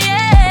me.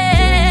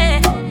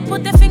 Yeah.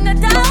 Put the finger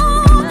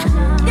down.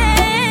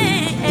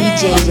 Yeah.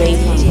 DJ Ray.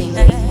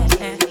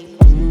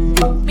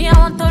 Me, I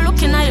want to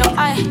look in your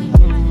eye.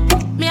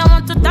 Me, I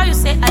want to tell you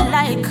say I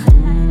like.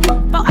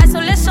 But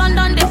isolation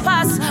done the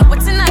pass.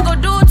 What's in I go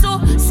do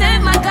to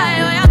save my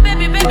guy? Oh yeah,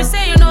 baby,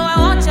 say you know I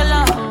want your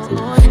love.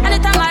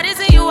 Anytime I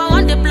reason you, I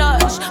want the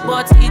blush.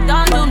 But it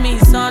don't do me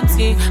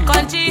something.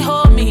 Country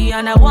hold me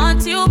and I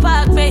want you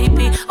back,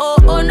 baby. Oh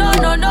no. Oh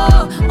no.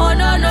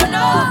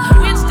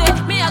 Which day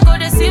me I go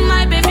to see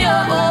my baby?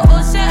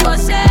 Oh say,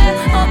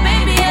 oh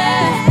baby,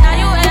 yeah. Now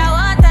you what I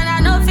want and I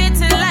know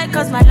fitting like.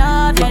 Cause my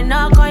love, you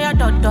know, call your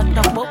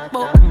bo.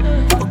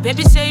 Oh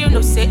baby, say you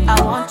know, say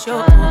I want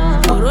you.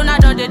 Corona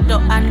done the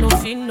door, I know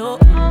if you know.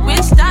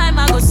 Which time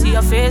I go see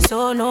your face,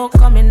 oh no.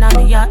 Coming at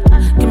me, yeah.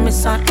 Give me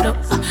some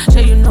love. So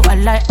you know I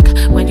like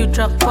when you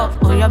drop up.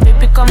 Oh your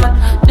baby, come on.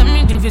 Let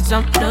me give you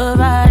some love.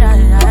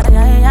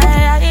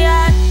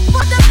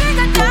 Put the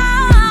finger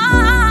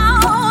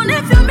down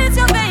if you miss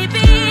your baby,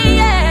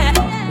 yeah.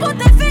 Put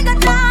the finger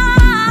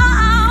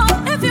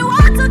down if you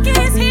want to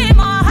kiss him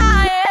or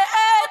her, yeah.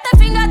 Put the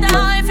finger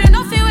down if you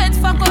don't feel wait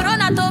for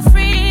Corona to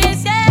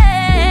freeze,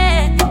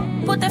 yeah.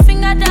 Put the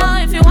finger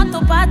down if you want to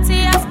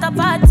party after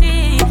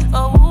party.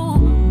 Oh,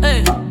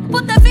 hey.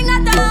 Put the finger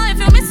down if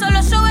you miss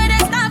solo show where they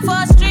stand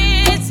for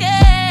streets,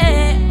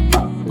 yeah.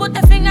 Put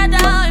the finger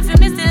down if you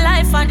miss the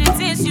life and the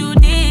things you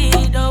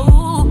did.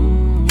 Oh,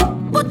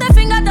 put the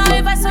finger down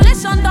if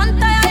isolation don't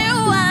tire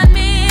you and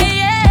me,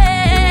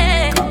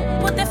 yeah.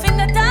 Put the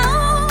finger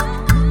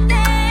down,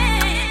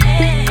 yeah.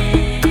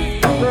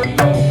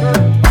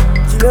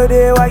 You know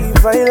they why you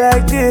fight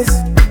like this.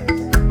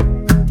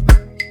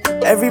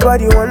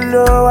 Everybody wanna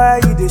know why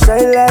you dey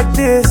shine like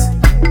this.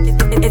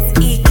 It's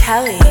E.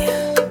 Kelly.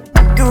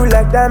 Do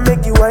like that,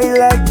 make you whine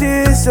like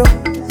this. So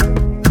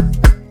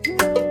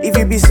if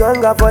you be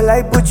sung up for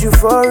life, put you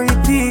for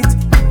repeat.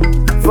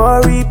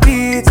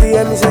 You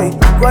hear me say,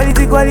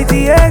 quality,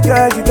 yeah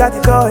girl, you got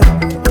it all.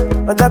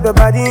 On top your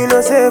body, you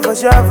know say for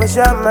sure,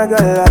 my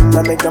girl,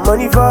 I'ma make the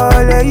money fall,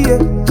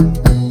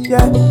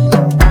 yeah.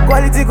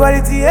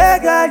 Quality, yeah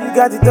girl, you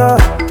got it all.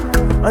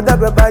 On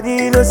top your body,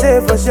 you know say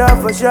for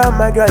sure,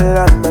 my girl,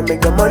 I'ma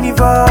make the money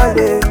fall,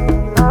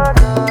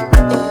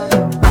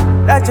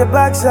 Let your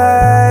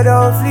backside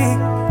on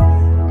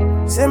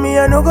fleek. Say me,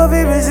 I no go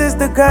be resist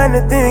the kind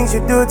of things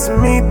you do to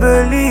me,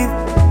 believe.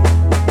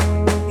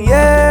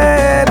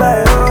 Yeah,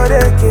 my whole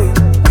decade.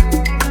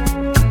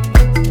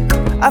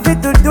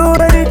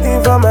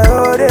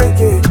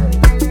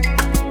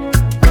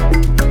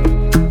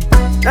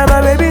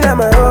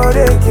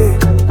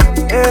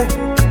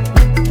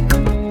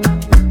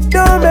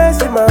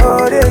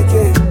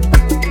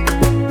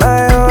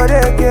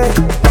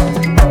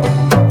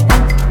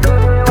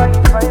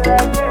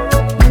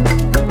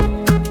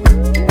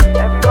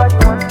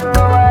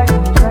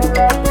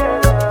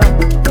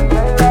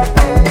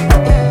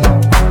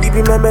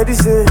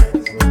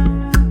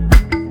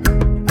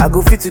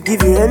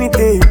 me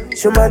anything,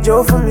 show my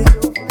joy for me.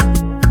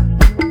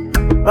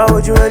 Why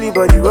would you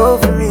anybody roll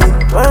for me?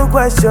 One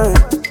question,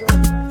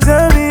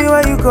 tell me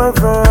where you come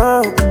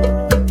from.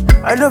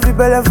 I know you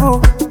better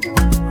fool.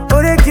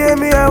 Oh, they gave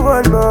me a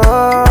one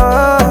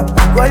more.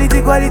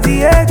 Quality,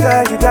 yeah,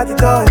 girl, you got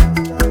it all.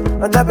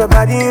 On top your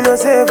body, you know,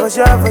 say for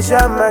sure,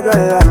 my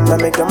girl, I'ma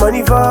make the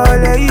money fall,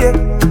 yeah.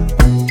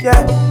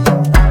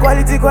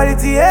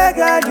 Quality, yeah,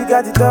 girl, you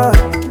got it all.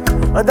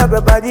 On top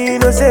your body, you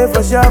know, say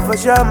for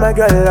sure, my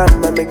girl,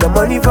 I'ma make the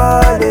money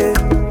fall, yeah.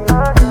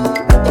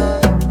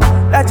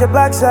 Let your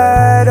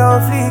backside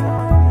on fleek.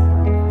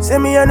 Say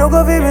me, I no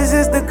go fi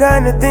resist the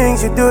kind of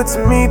things you do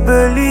to me,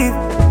 believe.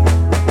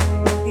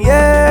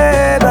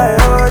 Yeah, my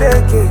whole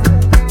kid.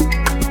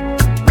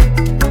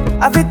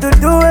 I fit to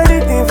do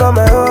anything for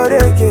my whole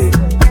kid.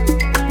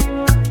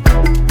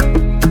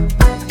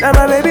 Now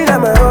my baby, now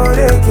my whole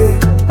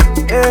kid.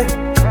 Yeah.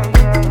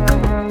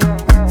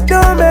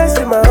 Don't mess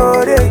with my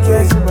whole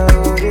kid.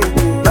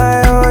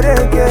 My whole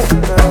kid.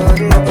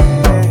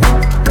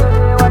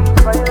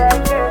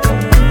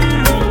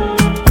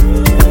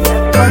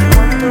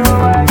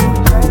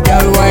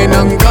 Girl, wine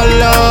and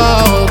color.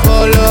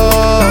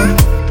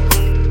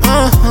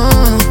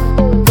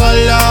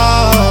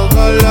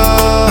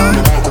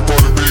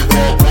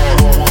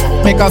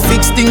 Make a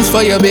fix things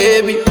for your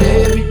baby.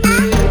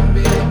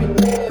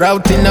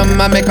 Routing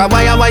them and make a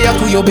wire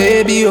to your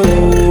baby,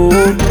 oh.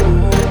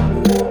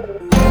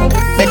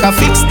 Make a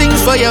fix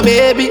things for your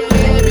baby.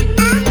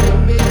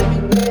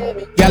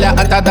 Girl, you're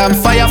hotter than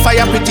fire,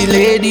 pretty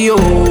lady,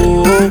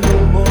 oh.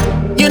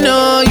 You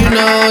know.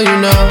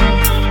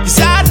 Yes,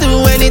 I'll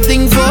do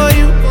anything for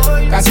you.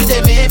 Cause you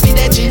they make me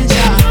the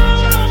ginger.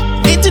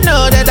 Need to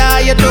know that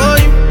I adore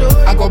you.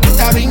 I go put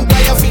a ring by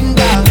your finger.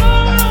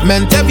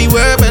 Meant every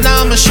word when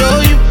I'ma show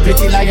you.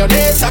 Pretty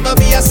lioness, I'ma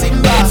be a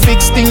Simba.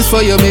 Fix things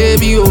for your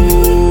baby,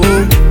 oh.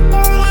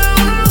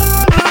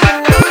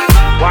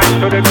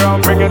 One to the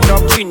ground, bring it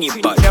up.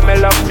 Yeah, me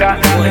love that.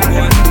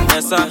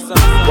 Yes, sir.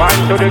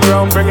 One to the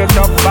ground, bring it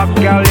up, back,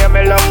 girl. Yeah,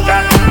 me love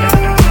that.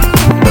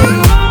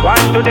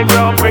 One to the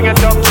ground, bring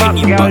it up, back,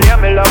 girl. Yeah,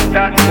 me love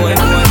that.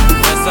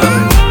 Yes, sir.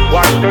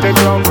 One to the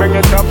ground, bring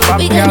it up, back,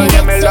 girl.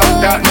 Yeah, me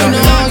love that. You know.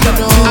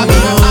 I'm a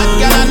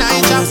hot girl and I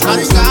just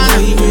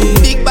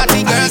unscan. Big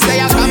body girls, they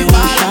are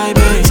Kampala.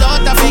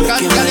 South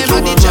African girl, them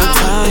are the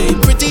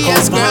jam.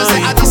 Prettiest girls,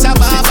 they are Addis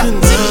Ababa.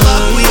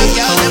 Zimbabwe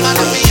girl, them are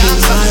the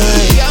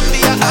Beyonce.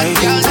 Gambia hot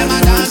girl, them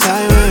are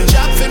dancer.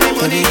 Drop for me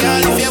money,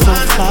 girl, if you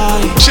want.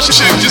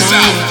 Check this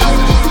out.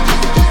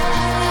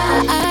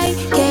 I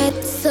get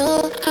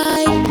so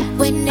high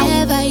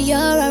whenever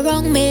you're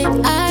around me.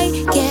 I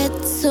get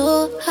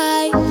so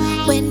high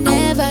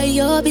whenever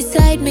you're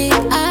beside me.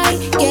 I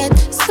get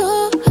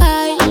so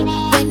high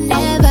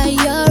whenever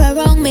you're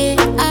around me.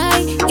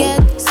 I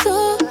get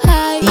so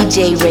high.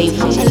 DJ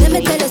Raven. Let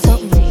me tell you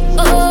something.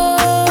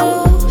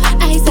 Oh,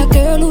 I's a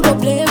girl who don't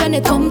play when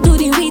it come to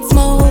the weed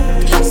smoke.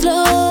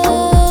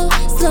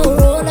 Slow,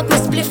 roll up my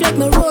spliff like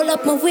me roll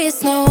up my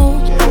waist now.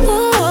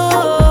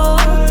 Oh,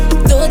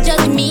 don't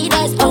judge me,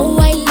 that's how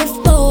I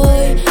live,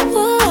 boy.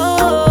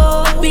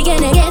 Oh, we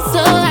gonna get so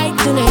high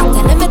tonight.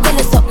 And let me tell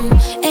you something.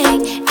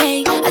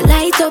 Hey, I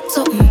light up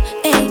something.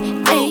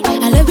 Hey,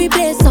 I love we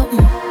play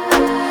something.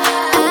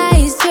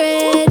 Ice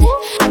red,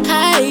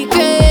 high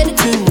grade.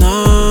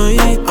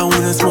 Tonight, I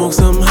wanna smoke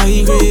some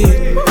high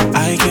grade.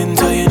 I can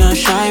tell you're not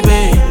shy,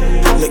 babe.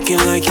 Looking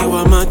like you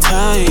are my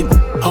type.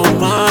 Oh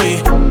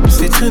my,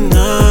 say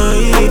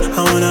tonight,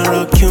 I wanna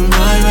rock you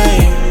my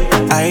way.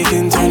 I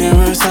can turn it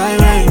real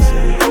sideways.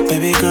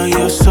 Baby girl,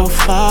 you're so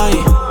fly.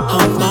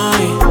 Oh my.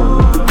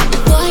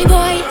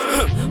 Boy,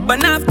 but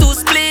not to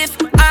split.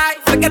 I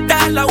forget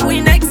all of we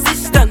in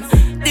existence.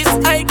 This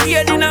I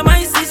create in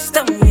my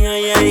system.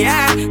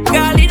 Yeah.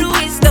 Call it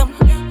wisdom.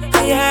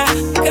 Yeah,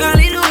 call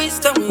it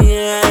wisdom.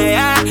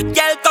 Yeah.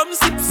 Girl, come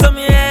sip some.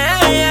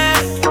 Yeah.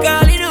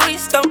 Call it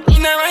wisdom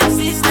in my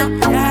system.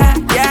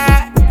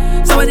 Yeah.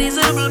 Somebody's a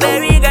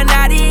blueberry,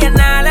 granddaddy, and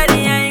all of the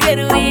ain't get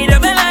weed.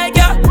 I'm like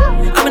yo.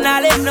 I'm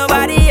not let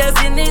nobody else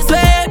in this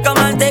way. Come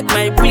and take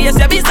my place,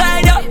 yeah,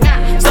 beside you.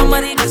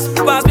 Somebody just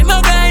pass me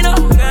my grind up.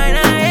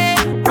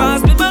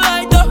 Pass me my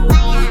light up.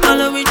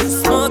 All of we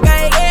just smoke, I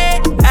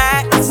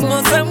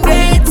smoke some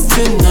grades.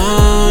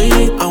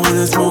 Tonight, I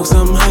wanna smoke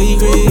some high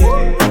grade.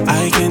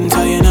 I can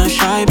tell you're not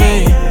shy,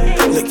 babe.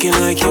 Looking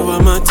like you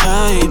are my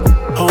type.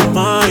 Oh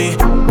my,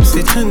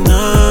 say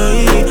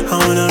tonight, I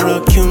wanna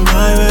rock you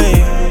my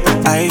way.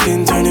 I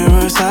can turn it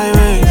real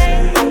sideways.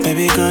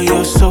 Baby girl,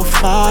 you're so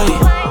fly.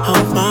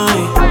 Oh my,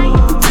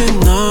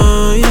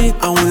 tonight,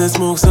 I wanna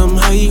smoke some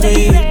high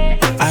grade.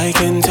 I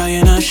can tell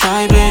you're not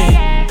shy, babe.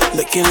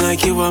 Looking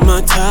like you are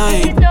my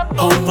type.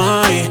 Oh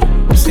my,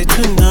 say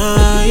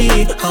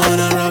tonight, I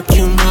wanna rock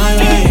you my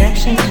way.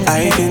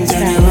 I can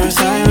turn it real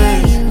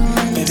sideways.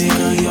 Baby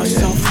girl, you're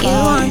so fly. You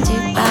want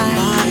it bad.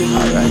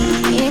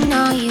 You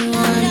know you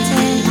want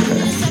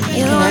it.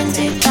 You want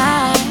it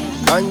bad.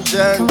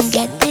 Come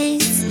get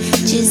this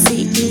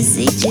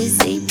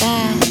juicy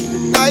bad.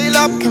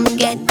 Come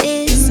get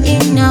this,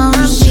 you know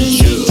I'm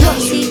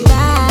juicy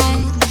bad.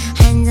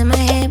 Hands on my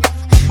head.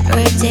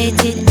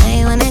 meditated,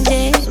 I wanna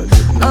dip.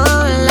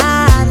 Oh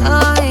Lord,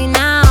 oh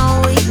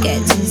now we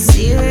getting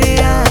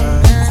serious.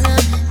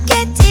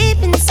 Get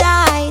deep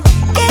inside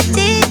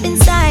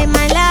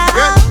my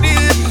love.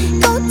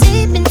 Go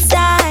deep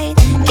inside,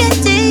 get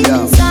deep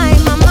inside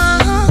my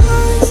mind.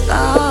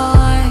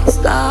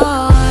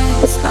 Slow,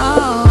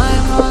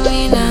 for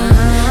me now.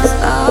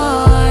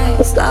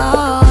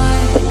 Slow,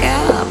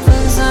 get up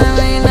inside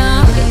me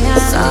now.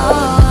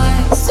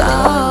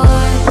 Slow,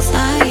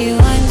 you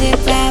want deep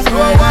past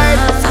my mind.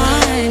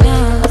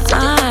 I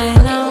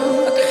know.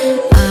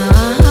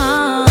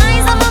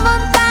 Eyes on my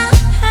bumper,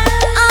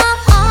 I'm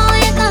all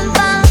you come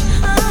from.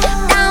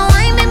 Now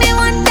why make me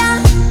wonder?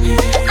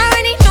 I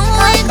already know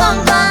where you come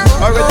from.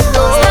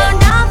 Slow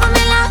down for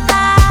me like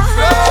that.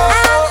 I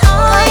know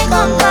where you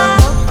come from.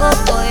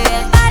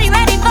 Body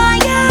ready for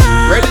ya.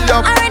 Ready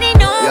up. I already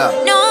know,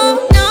 no.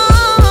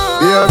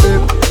 Yeah,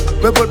 babe.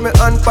 Me put me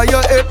hand for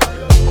your hip.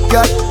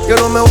 God, you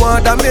know me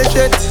want to make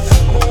it.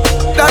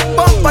 That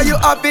bumper you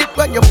have it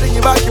when you fling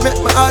it back, you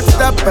make my heart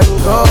stop and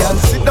go. Girl,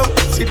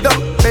 sit down,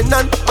 bend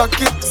and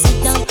back it.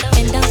 Sit down,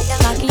 bend down,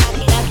 back it.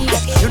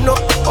 You know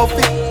how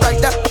fit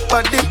like that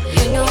body.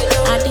 You know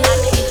I do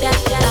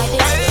that.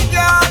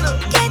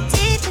 Get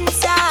deep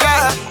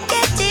inside,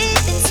 get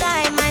deep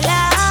inside my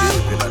love.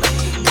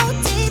 Go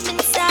deep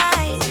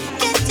inside,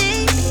 get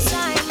deep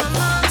inside my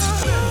mind.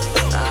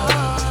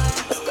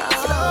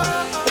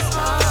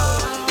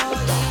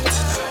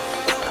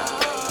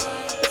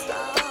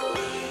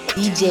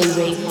 DJ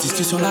Ray.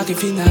 Discussion là qui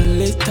finit à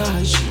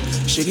l'étage.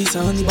 Chérie, ça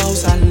en y va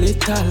à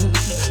l'étal.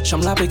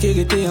 Chambre la paix qui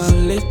était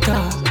en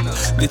l'état.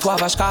 Des trois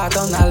vaches qui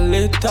attendent à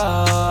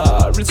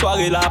l'état. Une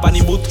soirée là, pas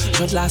ni bout.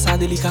 Je te laisse ça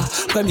délicat.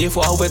 Première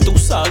fois, on fait tout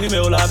ça, mais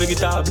on l'a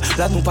véritable.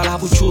 Là, nous pas la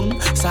bouchoune.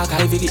 Ça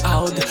caille very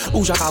hard.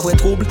 Ou j'ai qu'à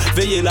trouble.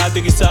 Veillez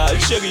l'atterrissage.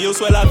 Chérie, on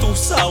soit là tout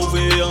ça. On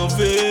veut en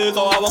fait.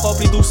 Quand on va encore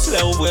plus douce, là,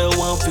 on veut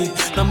en fait.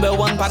 Number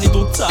one, pas ni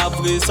doute, ça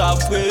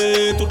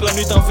vrai. Toute la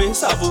nuit, t'en fais,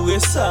 savourer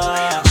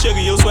ça.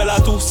 Chérie, on soit là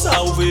tout ça.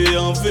 On veut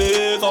en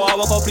fait. Quand on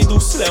va encore plus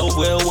douce, là, on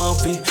veut en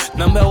fait.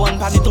 Number one,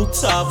 pas ni doute,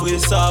 ça vrai.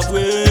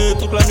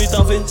 Toute la nuit,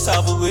 t'en fais,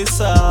 savourer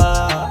ça.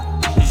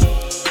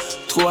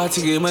 Trop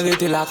attiré,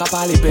 m'arrêter là, qu'à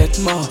parler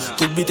bêtement.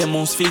 Tout bite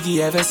mon sphère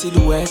qui avait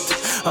silhouette.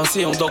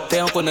 Ancien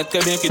docteur, on connaît très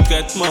bien qui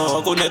traitement.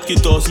 On connaît qui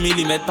dose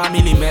millimètre par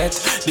millimètre.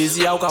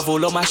 Désir ou qu'à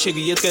voler, ma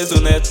chérie, très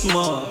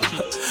honnêtement.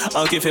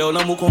 En qui fait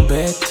l'amour qu'on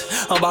bête.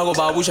 En bas au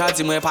bas, j'ai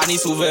dit, moi, pas ni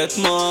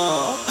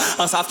sous-vêtements.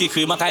 En savent qui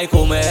crie, ma caille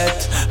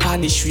comète. Pas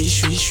ni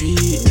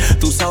suis.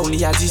 Tout ça, on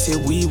y a dit, c'est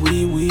oui.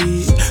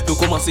 Nous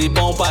commençons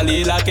bon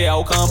parler, là, qu'il y a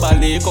aucun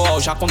balai. Quand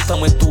j'ai content,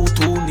 moi, tout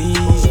ni.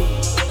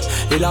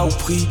 Et là, ou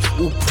prie,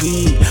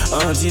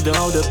 un dit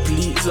dans de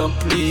please en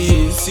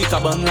please. Si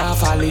cabane la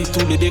fallait,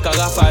 tous les dégâts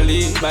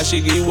rafalés. Ma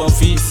chérie ou un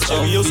fils,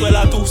 chérie, on soit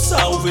là tout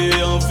ça, on veut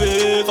en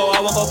fait. Quand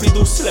on va encore plus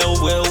douce, là, on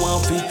veut en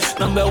fait.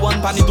 Number one,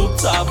 pas ni doute,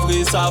 ça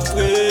vrai.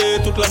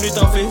 Toute la nuit,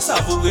 t'en fais,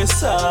 savourer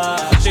ça.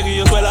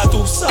 Chérie, on soit là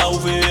tout ça, on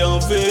veut en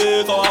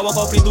fait. Quand on va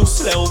encore plus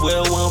douce, là, on veut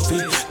en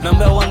fait.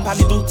 Number one, pas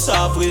ni doute,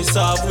 ça vrai.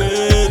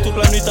 Toute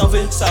la nuit, t'en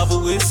fais,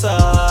 savourer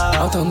ça.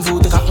 Entendre-vous,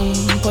 t'es qu'à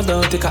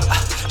pendant t'es qu'à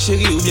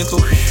chérie, ou bientôt.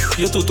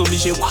 Yo tout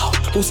obligé, wow,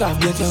 vous savez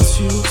bien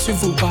sûr, si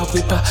vous pas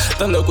préparé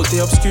dans le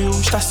côté obscur,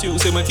 j't'assure,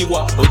 c'est moi qui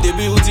vois. Au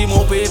début, on dit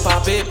mon paix, pas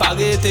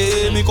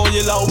arrêter, mais quand il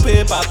est là, on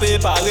paix, pas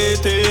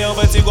arrêter. En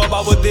fait, si on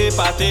va voter,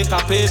 pas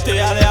capéter,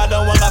 allez,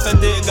 Adam, on va faire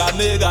des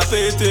méga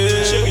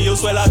péter. Chérie, on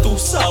soit là, tout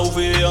ça, on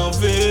veut en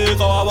fait.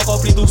 Quand on va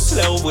encore plus douce,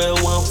 là, on veut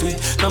en fait.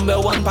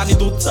 Number one, pas ni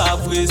doute, ça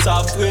vrai.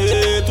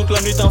 Toute la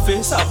nuit, t'en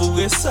fais,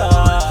 savourer ça.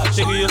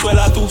 Chérie, on soit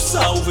là, tout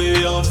ça, on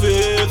veut en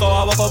fait.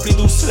 Quand on va encore plus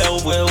douce, là, on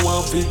veut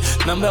en fait.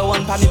 Number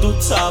one, pas ni doute.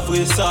 Ça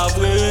vrai,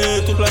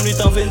 toute la nuit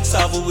t'en fais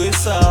savourer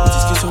ça.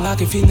 Discussion là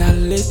qui finit à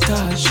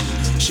l'étage.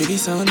 Chérie,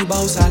 ça en y va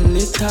à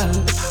l'étal.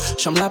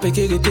 Chambre la paix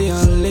qui était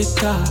en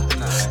l'état.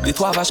 Des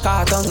trois vaches qui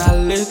attendent à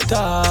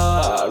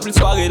l'état. Une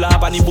soirée là,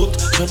 pas ni bout,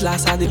 je te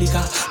laisse ça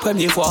délicat.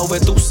 Première fois, on fait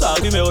tout ça,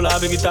 mais on la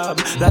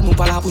véritable. Là, nous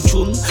pas la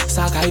bouchoune,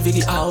 ça caille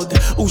very hard.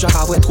 Ou j'ai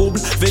qu'à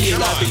trouble, veillez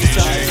la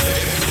véritable.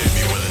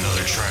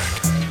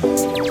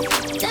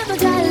 Never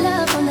got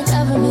love from the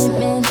government,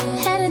 man.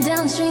 Headed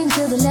downstream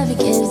till the levee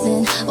caves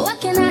in. What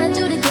can I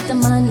do to get the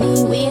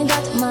money? We ain't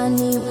got the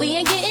money, we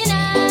ain't getting out.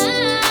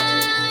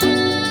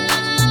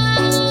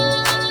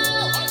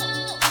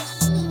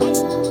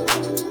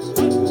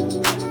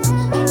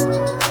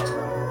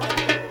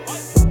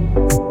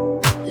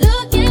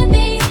 Look at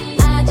me,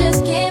 I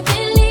just can't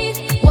believe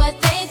what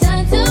they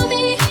done to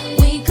me.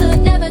 We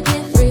could never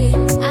get free,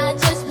 I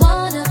just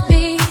wanna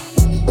be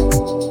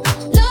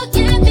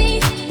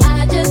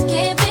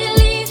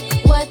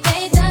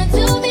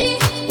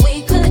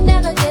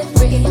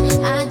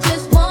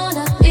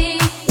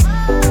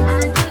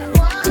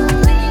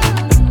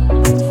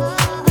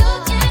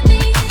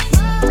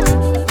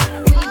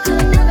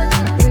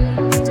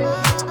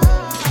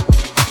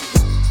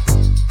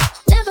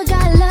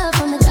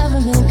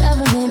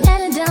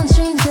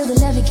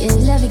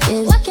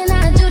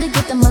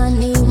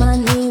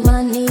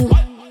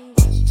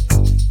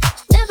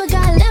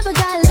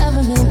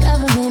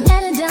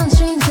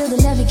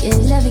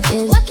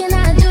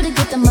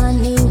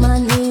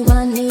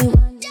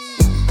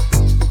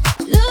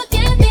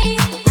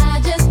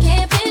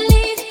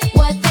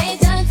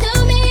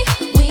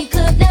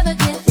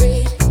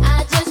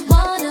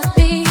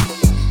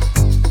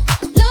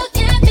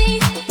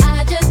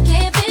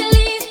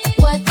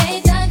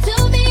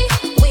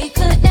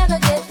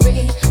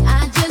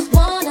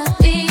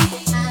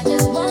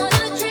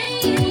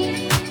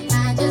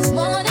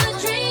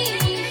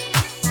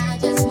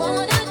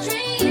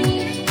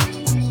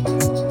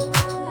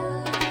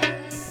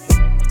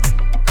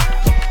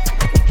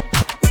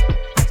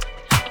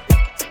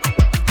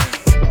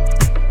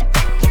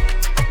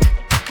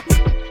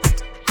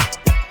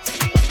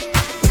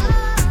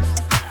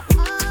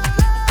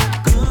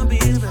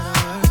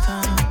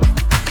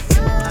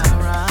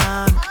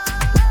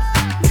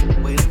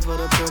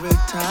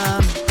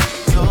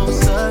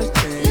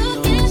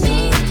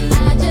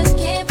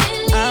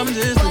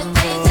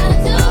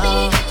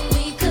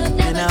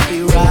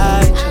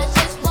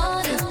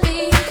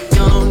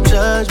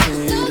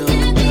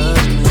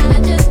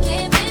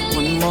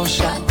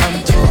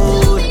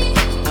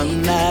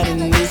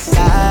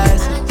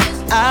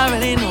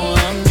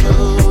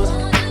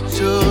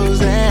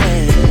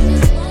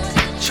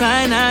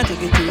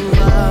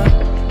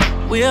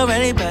we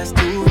already passed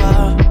too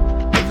far.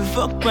 If we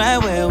fuck right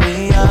where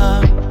we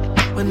are,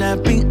 would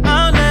that be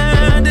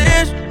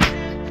outlandish?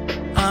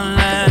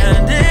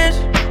 Outlandish,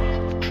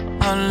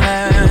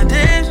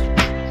 outlandish.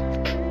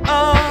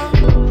 Oh,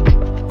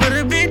 would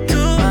it be too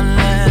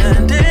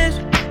outlandish?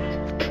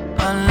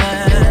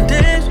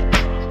 Outlandish,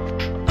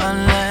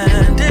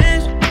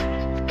 outlandish.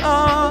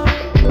 Oh,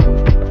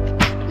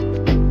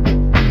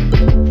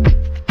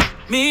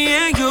 me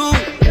and you,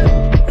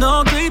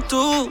 no agree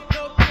to,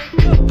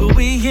 but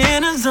we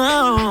in a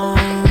zone.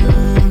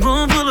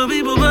 Room full of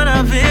people, but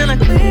I feel like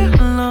we're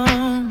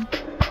alone.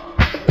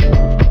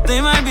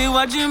 They might be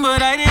watching,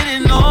 but I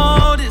didn't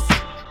notice.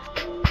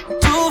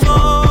 Too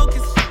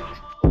focused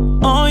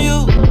on you.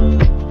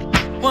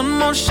 One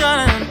more shot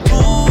and I'm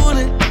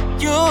tooling.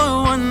 You're the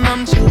one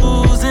I'm choosing.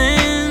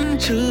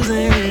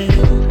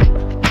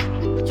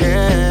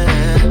 Yeah.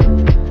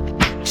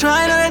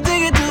 Try not to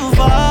take it too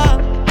far.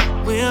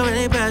 We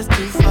already passed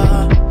too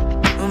far.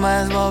 We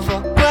might as well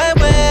fuck right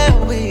where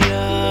we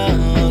are.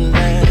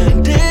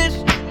 Outlandish,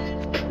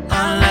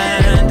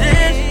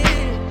 outlandish,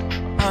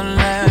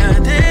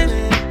 outlandish.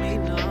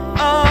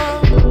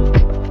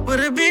 Oh, would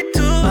it be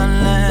too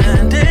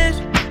outlandish,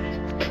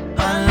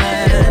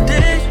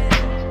 outlandish,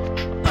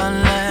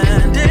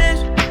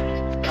 outlandish?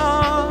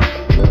 Oh,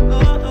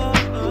 oh, oh,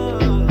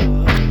 oh.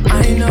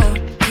 I know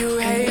you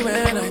hate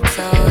when I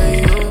tell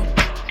you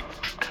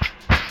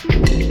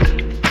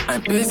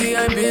I'm busy,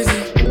 I'm busy,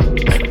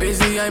 I'm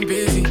busy, I'm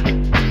busy.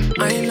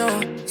 I know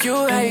you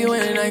hate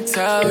when I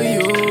tell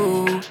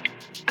you,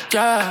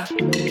 yeah,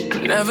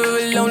 I'm never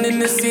alone in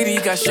the city.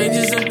 Got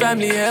strangers and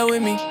family here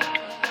with me.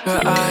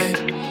 But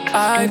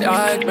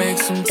I'd make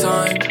some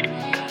time.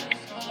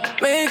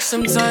 Make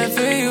some time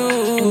for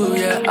you,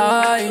 yeah,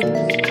 I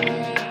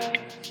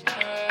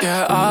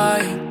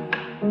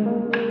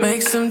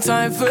make some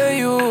time for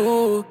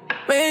you.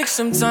 Make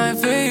some time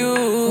for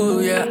you,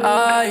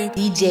 yeah,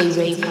 DJ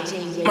Ray.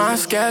 My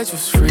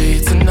schedule's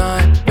free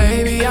tonight.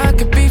 Baby, I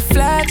could be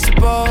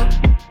flexible,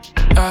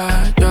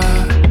 yeah.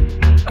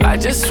 I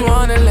just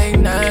wanna lay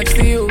next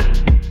to you.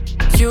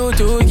 You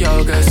do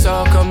yoga,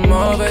 so come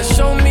over,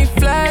 show me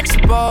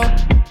flexible.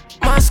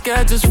 My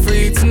schedule's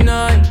free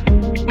tonight.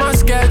 My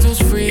schedule's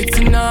free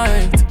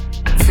tonight.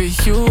 For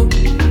you,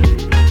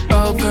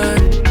 open,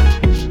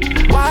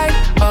 wide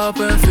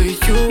open for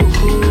you.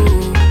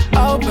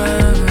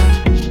 Open,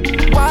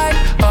 wide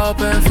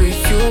open for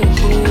you.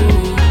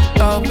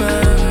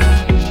 Open,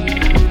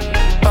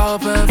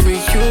 open for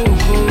you.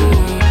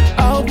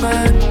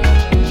 Open,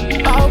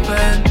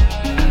 open.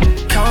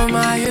 Call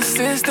my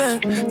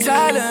assistant,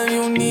 tell him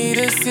you need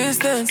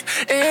assistance,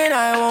 and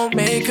I won't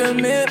make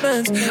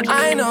commitments.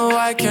 I know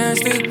I can't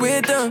stick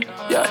with them.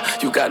 Yeah,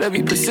 you gotta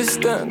be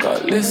persistent,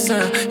 God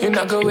listen. You're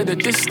not good with the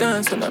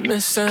distance when I'm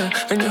missing,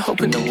 and you're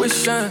hoping and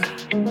wishing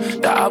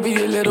that I'll be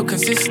a little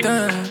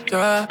consistent.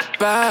 Yeah,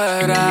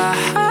 but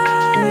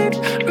I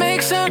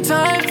make some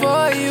time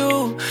for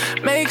you,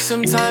 make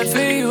some time for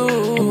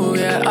you.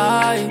 Yeah,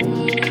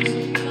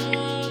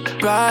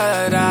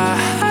 but I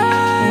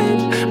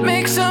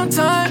make some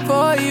time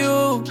for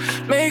you,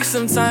 make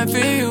some time for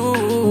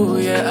you,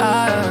 yeah.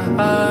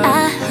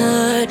 I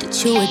heard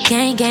that you a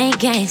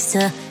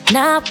gangster,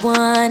 not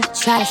one to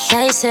try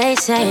to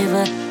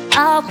savor.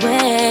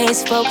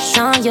 Always focus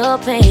on your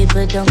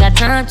paper, don't got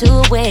time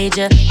to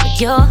wager with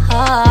your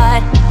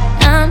heart.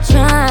 I'm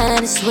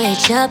trying to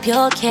switch up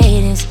your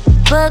cadence,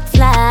 book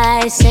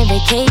flights and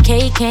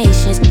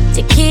vacations,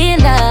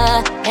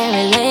 tequila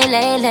and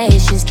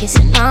relations,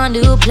 kissing on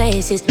new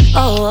places.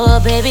 Oh,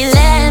 baby,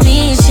 let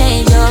me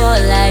change your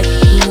life.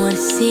 You wanna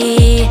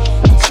see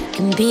that you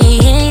can be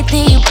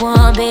anything you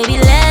want, baby,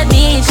 let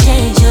me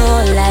change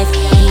your life.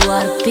 You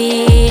ought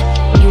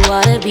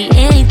to be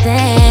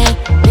anything,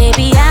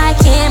 baby, I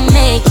can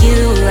make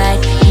you right.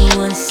 You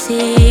wanna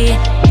see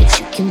that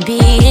you can be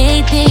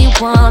anything you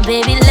want,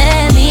 baby,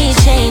 let me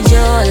change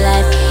your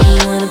life. You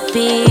wanna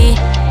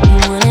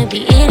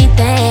be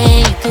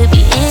anything, you could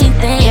be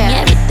anything,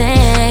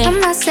 everything. I'm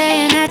not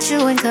saying that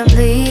you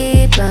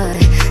incomplete, but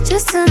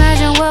just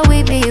imagine what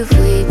we'd be if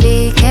we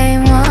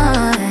became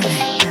one.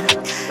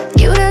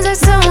 You deserve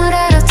someone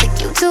that'll take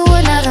you to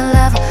another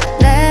level.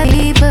 Let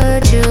me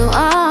put you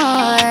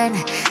on.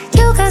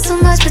 You got so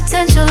much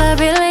potential, I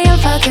really am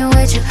fucking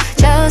with you.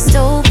 Just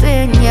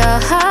open your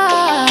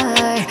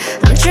heart.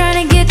 I'm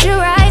trying to get you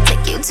right,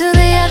 take you to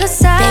the other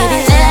side.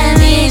 Baby, let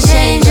me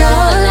change your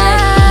life.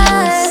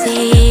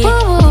 You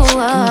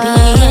can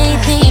be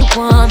anything you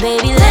want,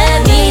 baby,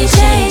 let me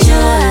change your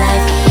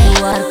life.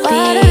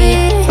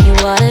 You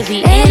ought to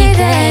be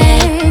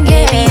anything,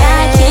 baby,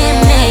 I can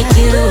make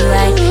you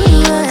right. You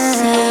wanna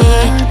see,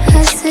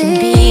 you can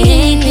be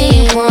anything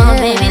you want,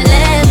 baby,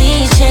 let me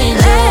change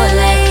your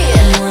life.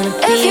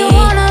 You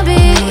wanna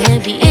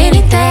be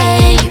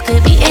anything, you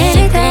could be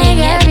anything,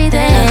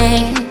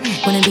 everything.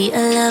 Wanna be a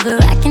lover,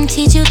 I can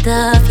teach you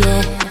love,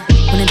 yeah.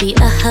 Wanna be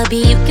a hubby,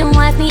 you can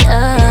wipe me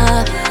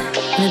up.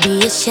 Wanna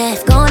be a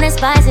chef, gonna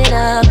spice it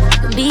up.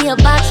 Be a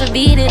boxer,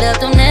 beat it up,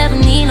 don't ever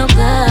need no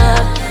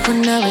glove.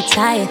 wanna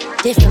retire.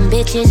 Different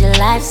bitches, your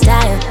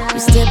lifestyle. You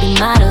still be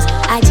models,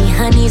 IG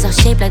honeys all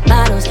shaped like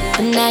bottles.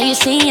 But now you're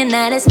seeing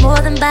that it's more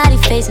than body,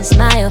 face, and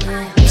smile.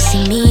 You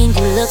see me and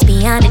you look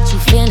beyond it, you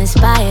feel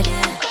inspired.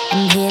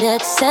 I'm here to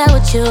excel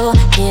with you,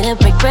 here to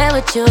break bread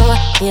with you,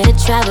 here to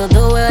travel the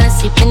world and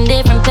sleep in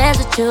different beds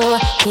with you,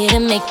 here to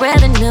make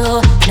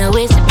revenue, no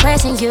it's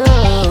impressing you.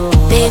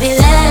 Baby,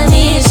 let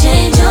me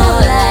change your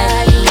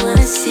life. You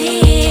wanna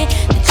see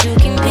that you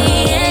can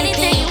be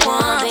anything you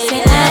want.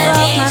 Baby, let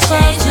me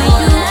change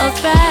your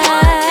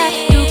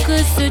life. You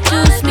could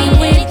seduce me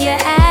with your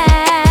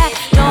eye.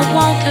 Don't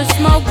want the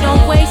smoke,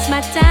 don't waste my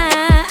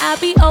time. I'll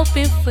be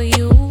open for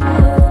you.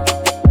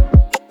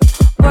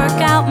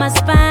 Work out my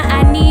spine,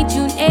 I need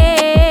you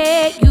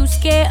near. You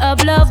scared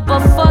of love,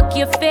 but fuck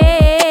your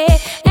fear.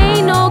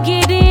 Ain't no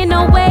getting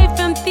away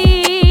from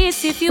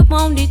this if you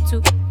wanted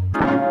to.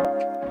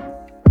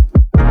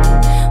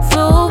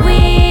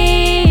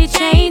 Fluid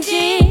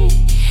changing,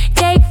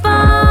 take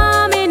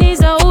form in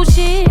this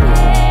ocean.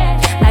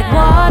 Like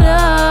water,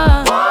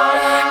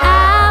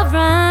 I'll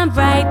run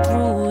right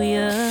through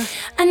you.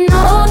 I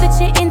know that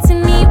you're into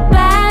me,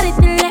 about it,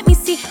 then let me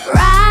see.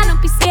 Right,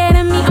 don't be scared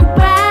of me, I'm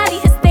proud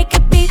as they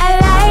could be. I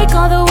like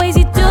all the ways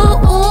you do,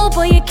 ooh,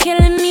 boy, you're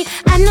killing me.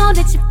 I know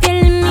that you're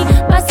feeling me,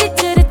 bust it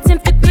to the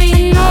 10th degree.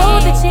 I know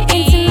that you're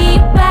into me,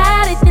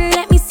 about it, then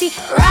let me see.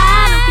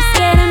 Right, don't be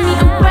scared of me,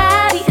 I'm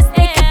proud as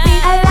they could be.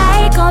 I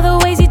like all the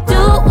ways you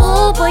do,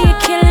 ooh, boy,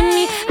 you're killing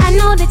me. I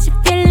know that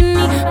you're feeling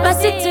me,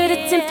 bust it to the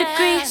 10th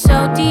degree.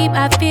 So deep,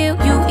 I feel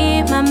you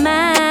in my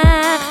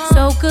mind.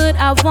 So good,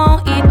 I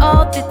want it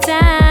all the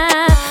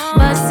time.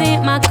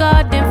 Bustin' my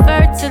garden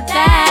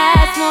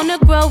fertilized, wanna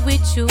grow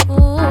with you.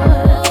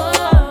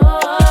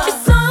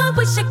 It's on,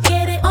 we should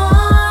get it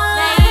on.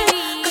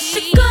 Cause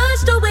you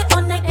girls do it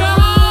on that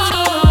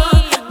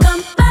long.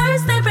 Come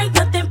first, there ain't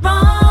nothing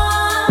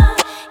wrong.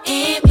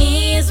 In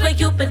me is where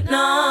you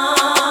belong.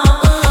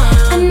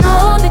 I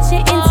know that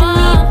you're into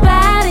me,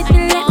 about it,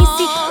 then let me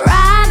see.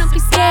 Right, don't be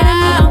scared of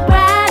me, I'm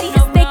proud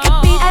as they could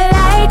be. I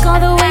like all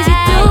the ways you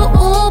do,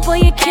 ooh, boy,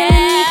 you're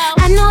killing me.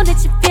 I know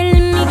that you're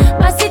feeling me,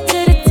 bust it to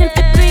the 10th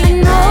degree. I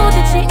know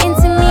that you're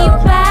into me,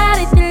 about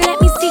it, then let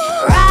me see.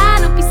 Right,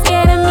 don't be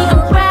scared of me,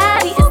 I'm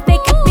proud as they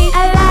could be. I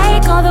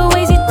like all the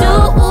ways you do,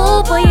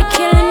 ooh, boy, you're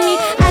killing me.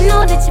 I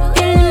know that you're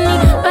feeling me,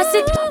 bust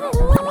it,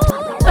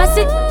 bust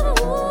it,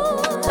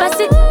 bust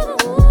it,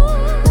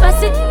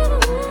 bust it, bust it,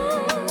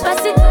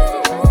 bust it,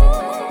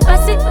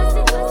 bust it,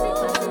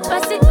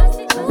 bust it, bust it,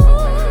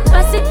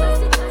 bust it,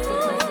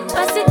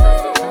 bust it,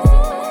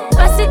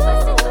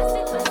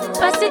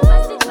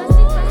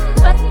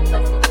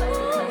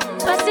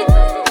 bust it,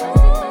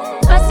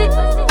 bust it,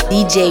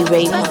 DJ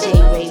Ray. bust it,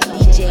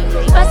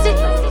 bust it, bust it,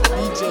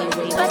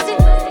 bust it,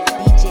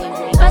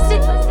 bust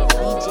it.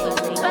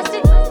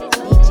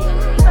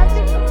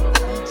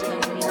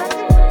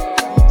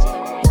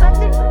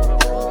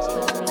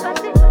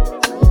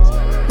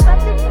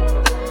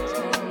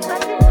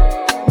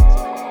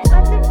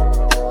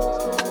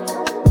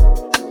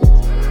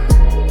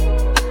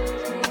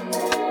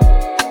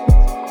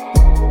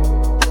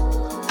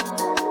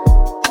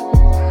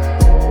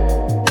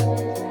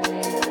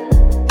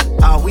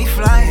 Are we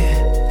flying?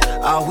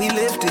 Are we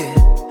lifted?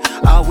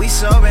 Are we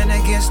soaring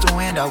against the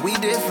wind? Are we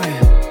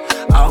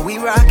different? Are we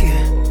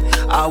rocking?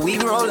 Are we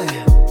rolling?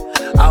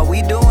 Are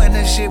we doing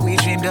the shit we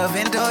dreamed of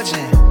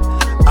indulging?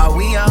 Are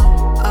we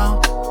on?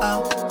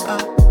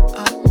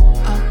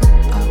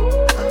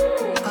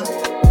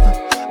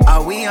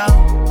 Are we on?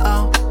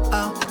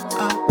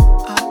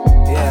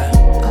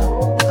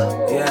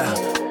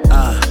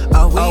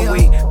 Are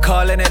we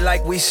calling it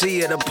like we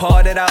see it?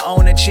 Applauded our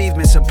own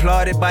achievements,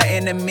 applauded by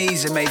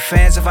enemies, and made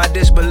fans of our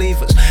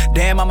disbelievers.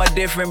 Damn, I'm a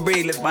different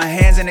breed. Lift my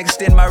hands and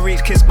extend my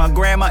reach. Kiss my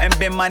grandma and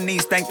bend my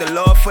knees. Thank the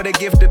Lord for the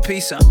gift of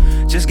peace.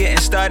 I'm just getting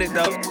started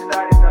though.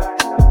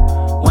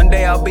 One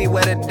day I'll be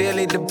where the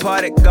dearly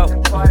departed go.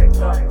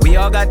 We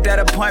all got that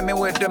appointment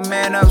with the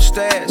man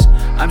upstairs.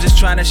 I'm just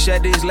trying to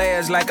shed these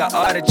layers like an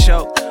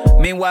artichoke.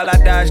 Meanwhile, I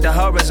dodged the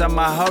horrors of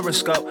my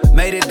horoscope.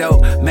 Made it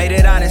dope, made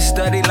it honest.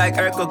 Studied like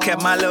Urkel,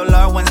 kept my little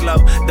Larwins low.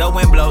 The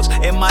wind blows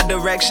in my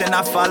direction,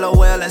 I follow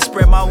well and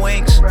spread my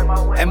wings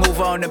and move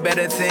on to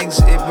better things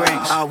it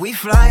brings. Are we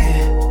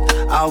flying?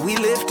 Are we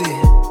lifted?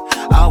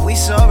 Are we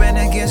soaring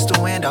against the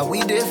wind? Are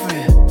we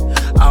different?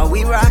 Are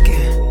we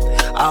rocking?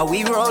 Are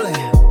we rolling?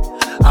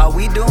 Are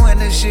we doing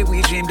the shit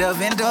we dreamed of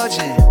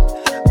indulging?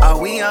 Are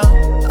we on?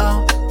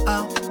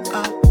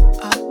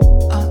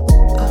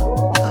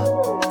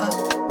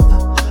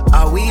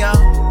 Are we on?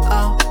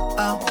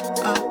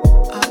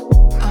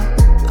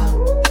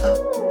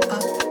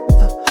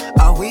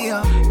 Are we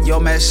on? Yo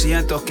me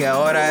siento que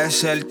ahora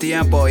es el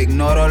tiempo.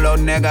 Ignoro lo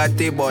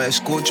negativo,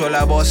 escucho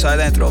la voz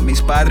adentro.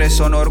 Mis padres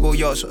son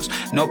orgullosos,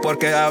 no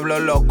porque hablo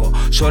loco,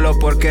 solo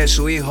porque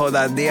su hijo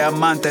da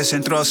diamantes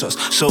en trozos.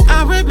 So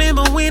I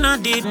remember when I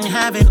didn't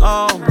have it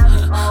all,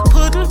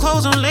 putting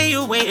clothes on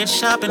layaway at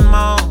shopping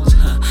malls.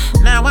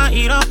 Now I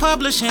eat off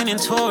publishing and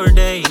tour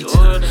dates,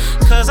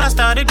 cause I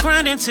started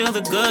grinding till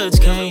the goods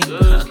came.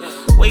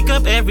 Wake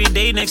up every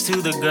day next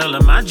to the girl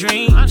of my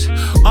dreams.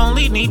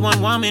 Only need one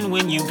woman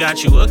when you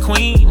got you a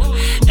queen.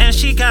 And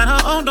she got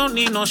her own, don't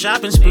need no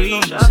shopping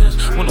sprees.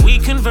 When we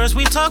converse,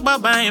 we talk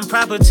about buying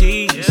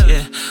properties.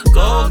 Yeah,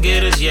 gold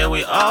getters, yeah,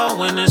 we all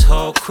win this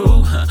whole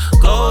crew.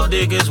 Gold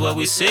diggers, what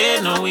we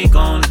said, no, we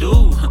gon'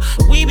 do.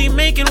 We be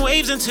making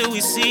waves until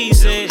we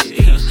cease it.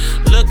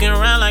 Looking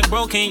around like,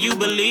 bro, can you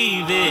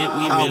believe it?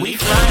 We really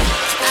fly.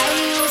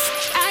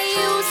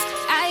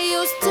 I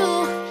used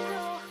to.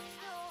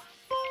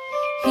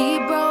 He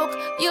broke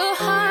your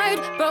heart,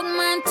 broke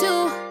mine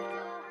too.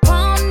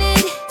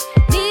 Wanted,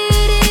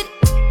 needed,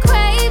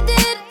 craved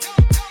it.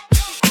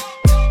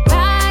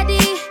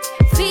 Body,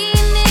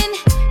 feeling,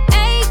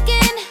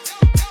 aching.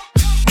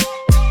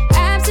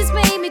 Absence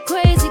made me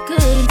crazy,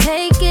 couldn't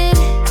take it.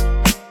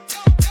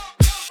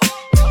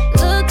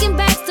 Looking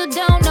back, still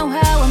don't know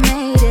how I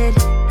made it.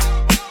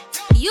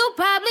 You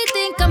probably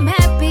think I'm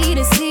happy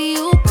to see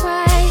you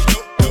cry.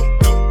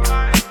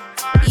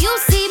 You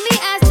see me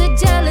as the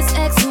jealous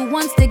ex who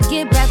wants to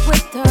get back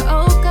with her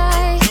old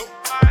guy.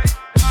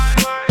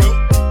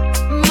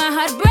 My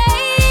heart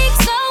breaks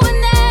knowing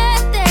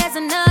that there's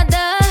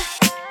another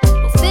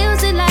who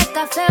feels it like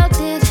I felt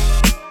it.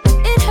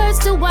 It hurts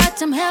to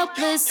watch him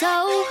helpless,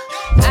 so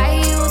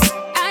I used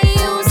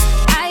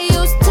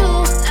to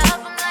love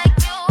him like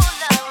you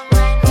love him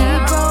right now. He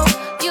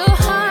broke your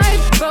heart,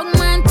 broke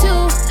mine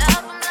too.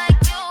 Love him like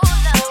you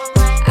love him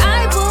right now. I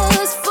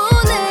was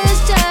foolish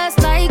just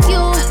like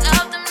you.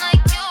 Loved him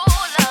like you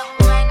love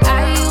him right now. I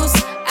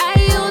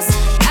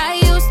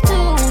used to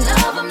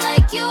love him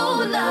like you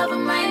love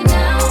him right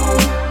now.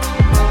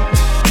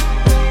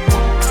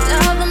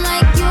 Love him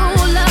like you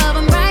love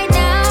him right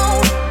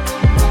now.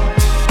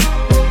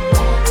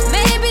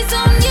 Maybe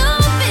soon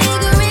you'll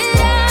figure it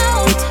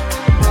out.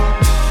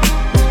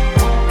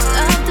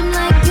 Loved him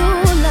like you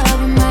love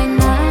him right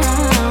now.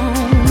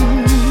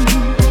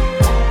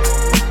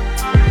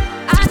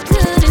 I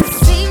couldn't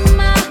see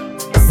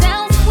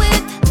myself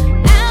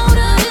without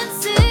him.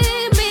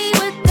 See me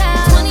without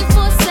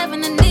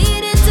 24/7. I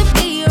needed to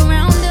be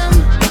around him.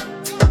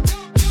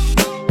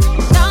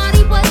 Thought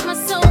he was my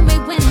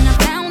soulmate when I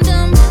found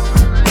him.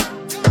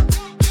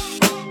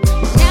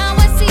 Now I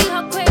see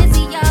how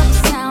crazy I was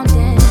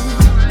sounding.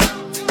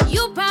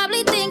 You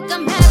probably think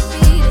I'm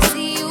happy to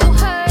see you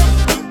hurt.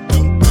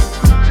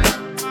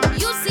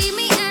 You see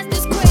me as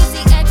this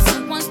crazy ex who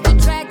wants to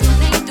drag your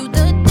name through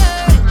the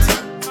dirt.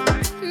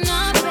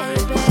 Nah,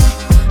 baby,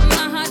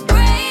 my heart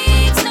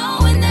breaks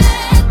knowing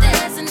that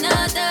there's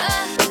another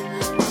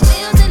who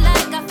feels it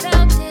like I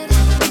felt it.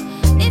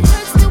 It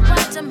hurts to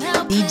watch him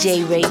help. DJ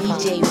Ray.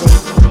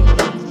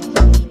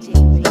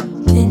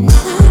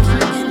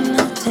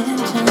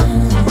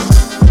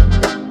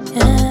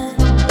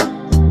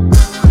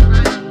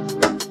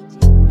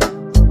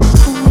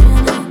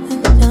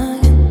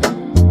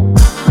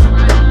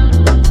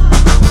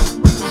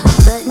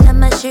 Button up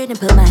my shirt and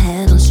put my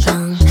head on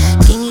strong.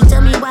 Can you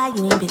tell me why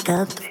you ain't pick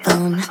up the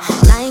phone?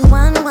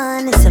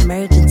 911, it's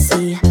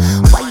emergency.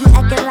 Why you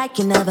acting like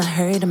you never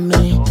heard of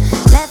me?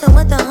 Laughing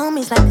with the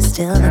homies like it's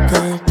still the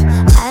good.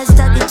 Eyes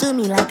talking to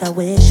me like I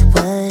wish you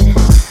would.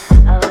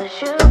 I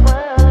wish you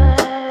would.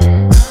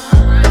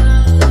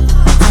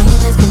 I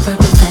ain't asking for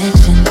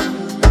perfection.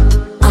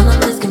 All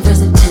I'm asking for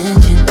is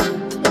attention.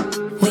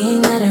 We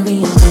ain't gotta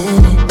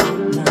reinvent it.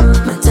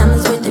 My time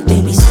is with it,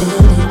 baby,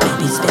 spend it,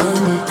 baby,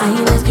 spend it. I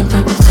ain't asking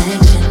for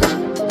perfection.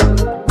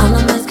 All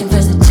I'm asking for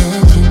is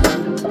attention.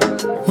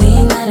 We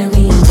ain't gotta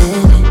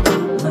reinvent it.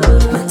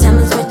 My time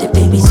is with it,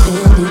 baby,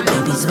 spend it,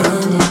 baby,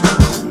 spend it.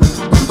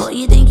 Boy,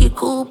 you think you're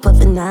cool,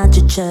 puffing out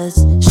your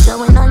chest,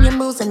 showing all your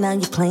moves and now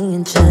you're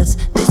playing chess.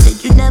 They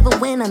said you never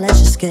win unless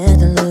you're scared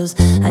to lose.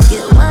 I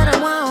get what I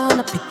want,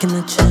 I'm picking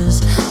the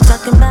choose.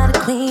 Talking about a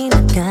queen,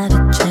 I got a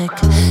check.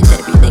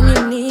 Everything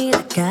you need,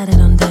 I got it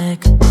on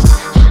deck. I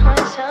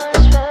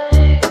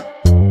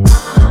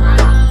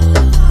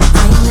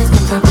ain't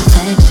asking for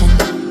perfection.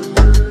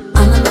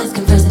 All I'm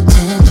asking for is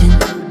attention.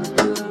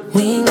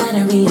 We ain't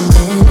gotta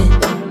reinvent it.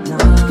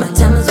 My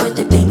time is with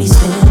it, baby,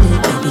 spend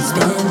it, baby,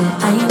 spend it.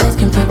 I ain't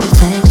asking for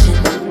perfection.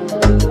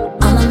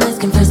 All I'm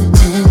asking for is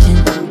attention.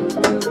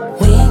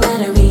 We ain't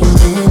gotta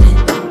reinvent it.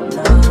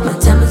 My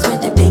time is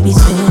with it, baby,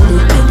 spend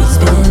it, baby,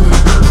 spend it.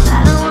 I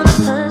don't wanna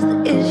push the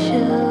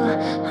issue.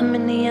 How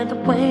many other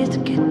ways to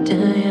get to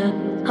you?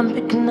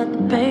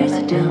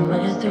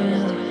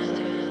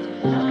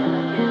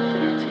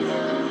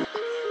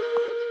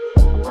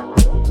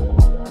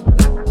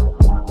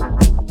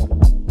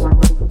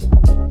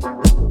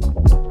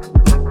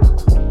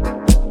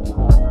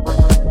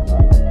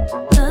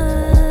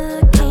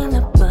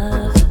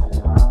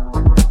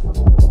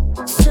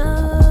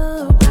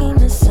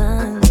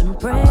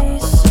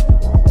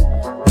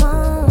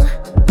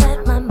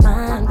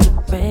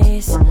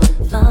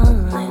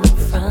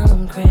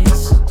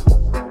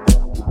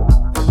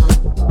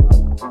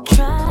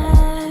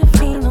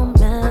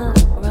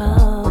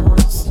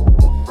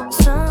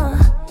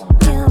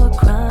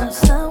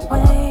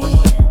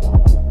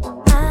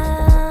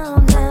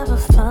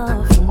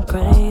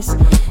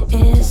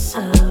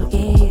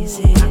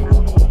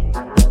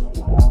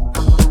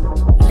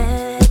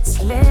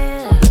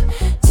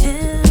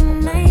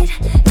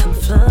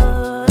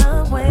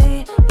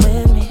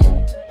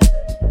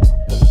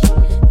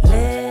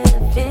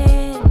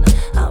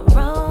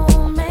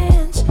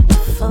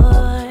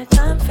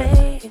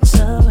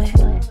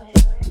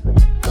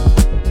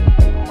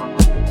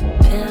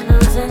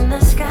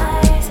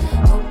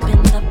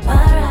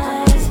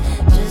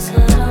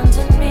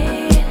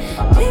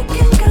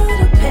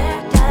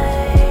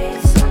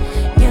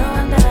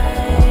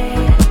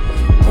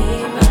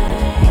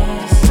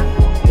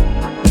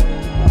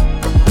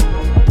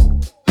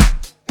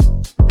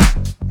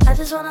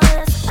 just wanna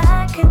listen,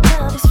 I can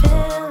tell these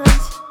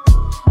feelings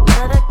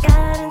that I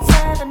got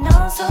inside, I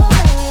know so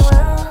very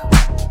well.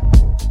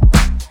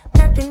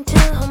 Nothing to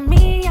hold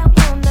me, I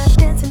wanna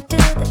dance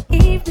until the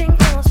evening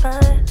goes by.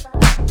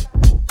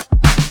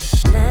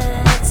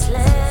 Let's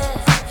let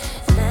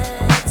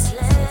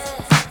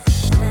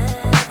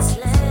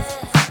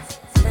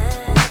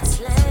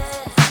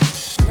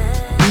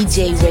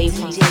DJ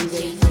Raven.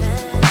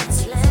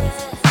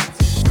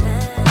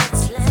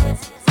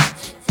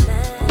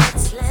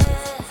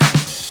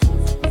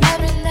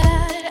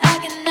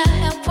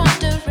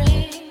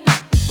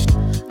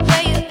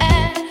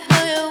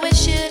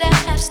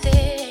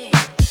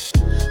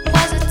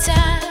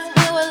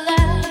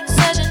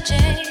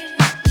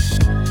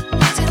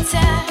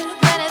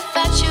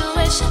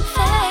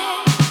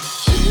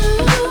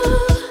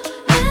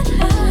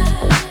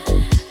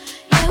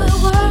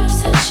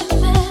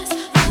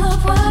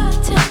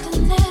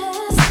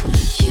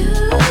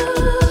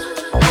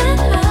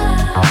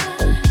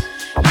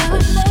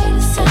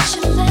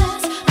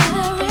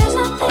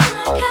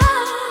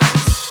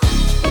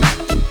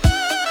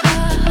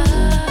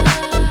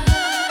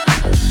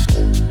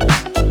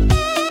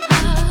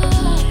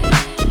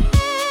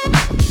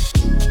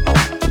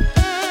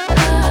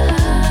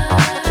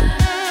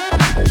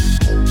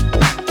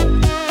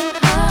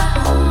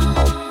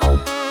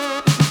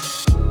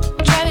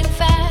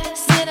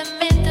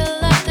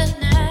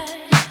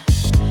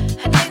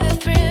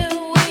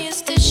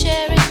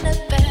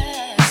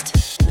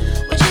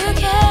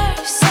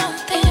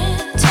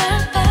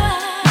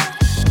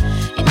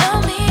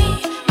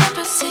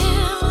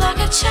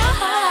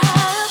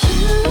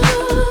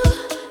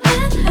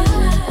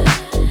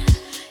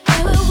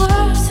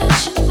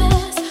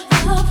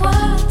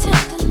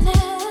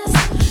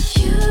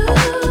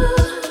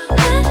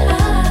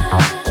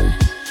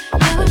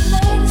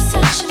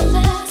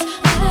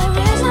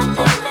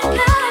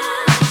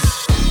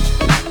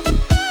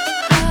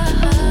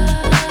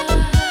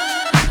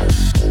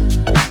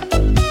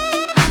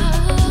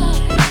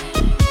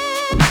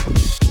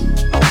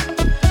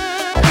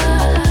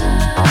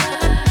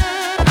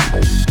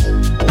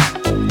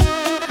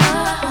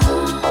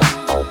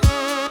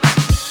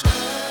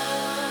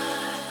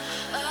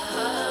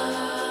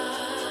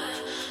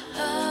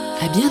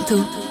 À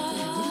bientôt.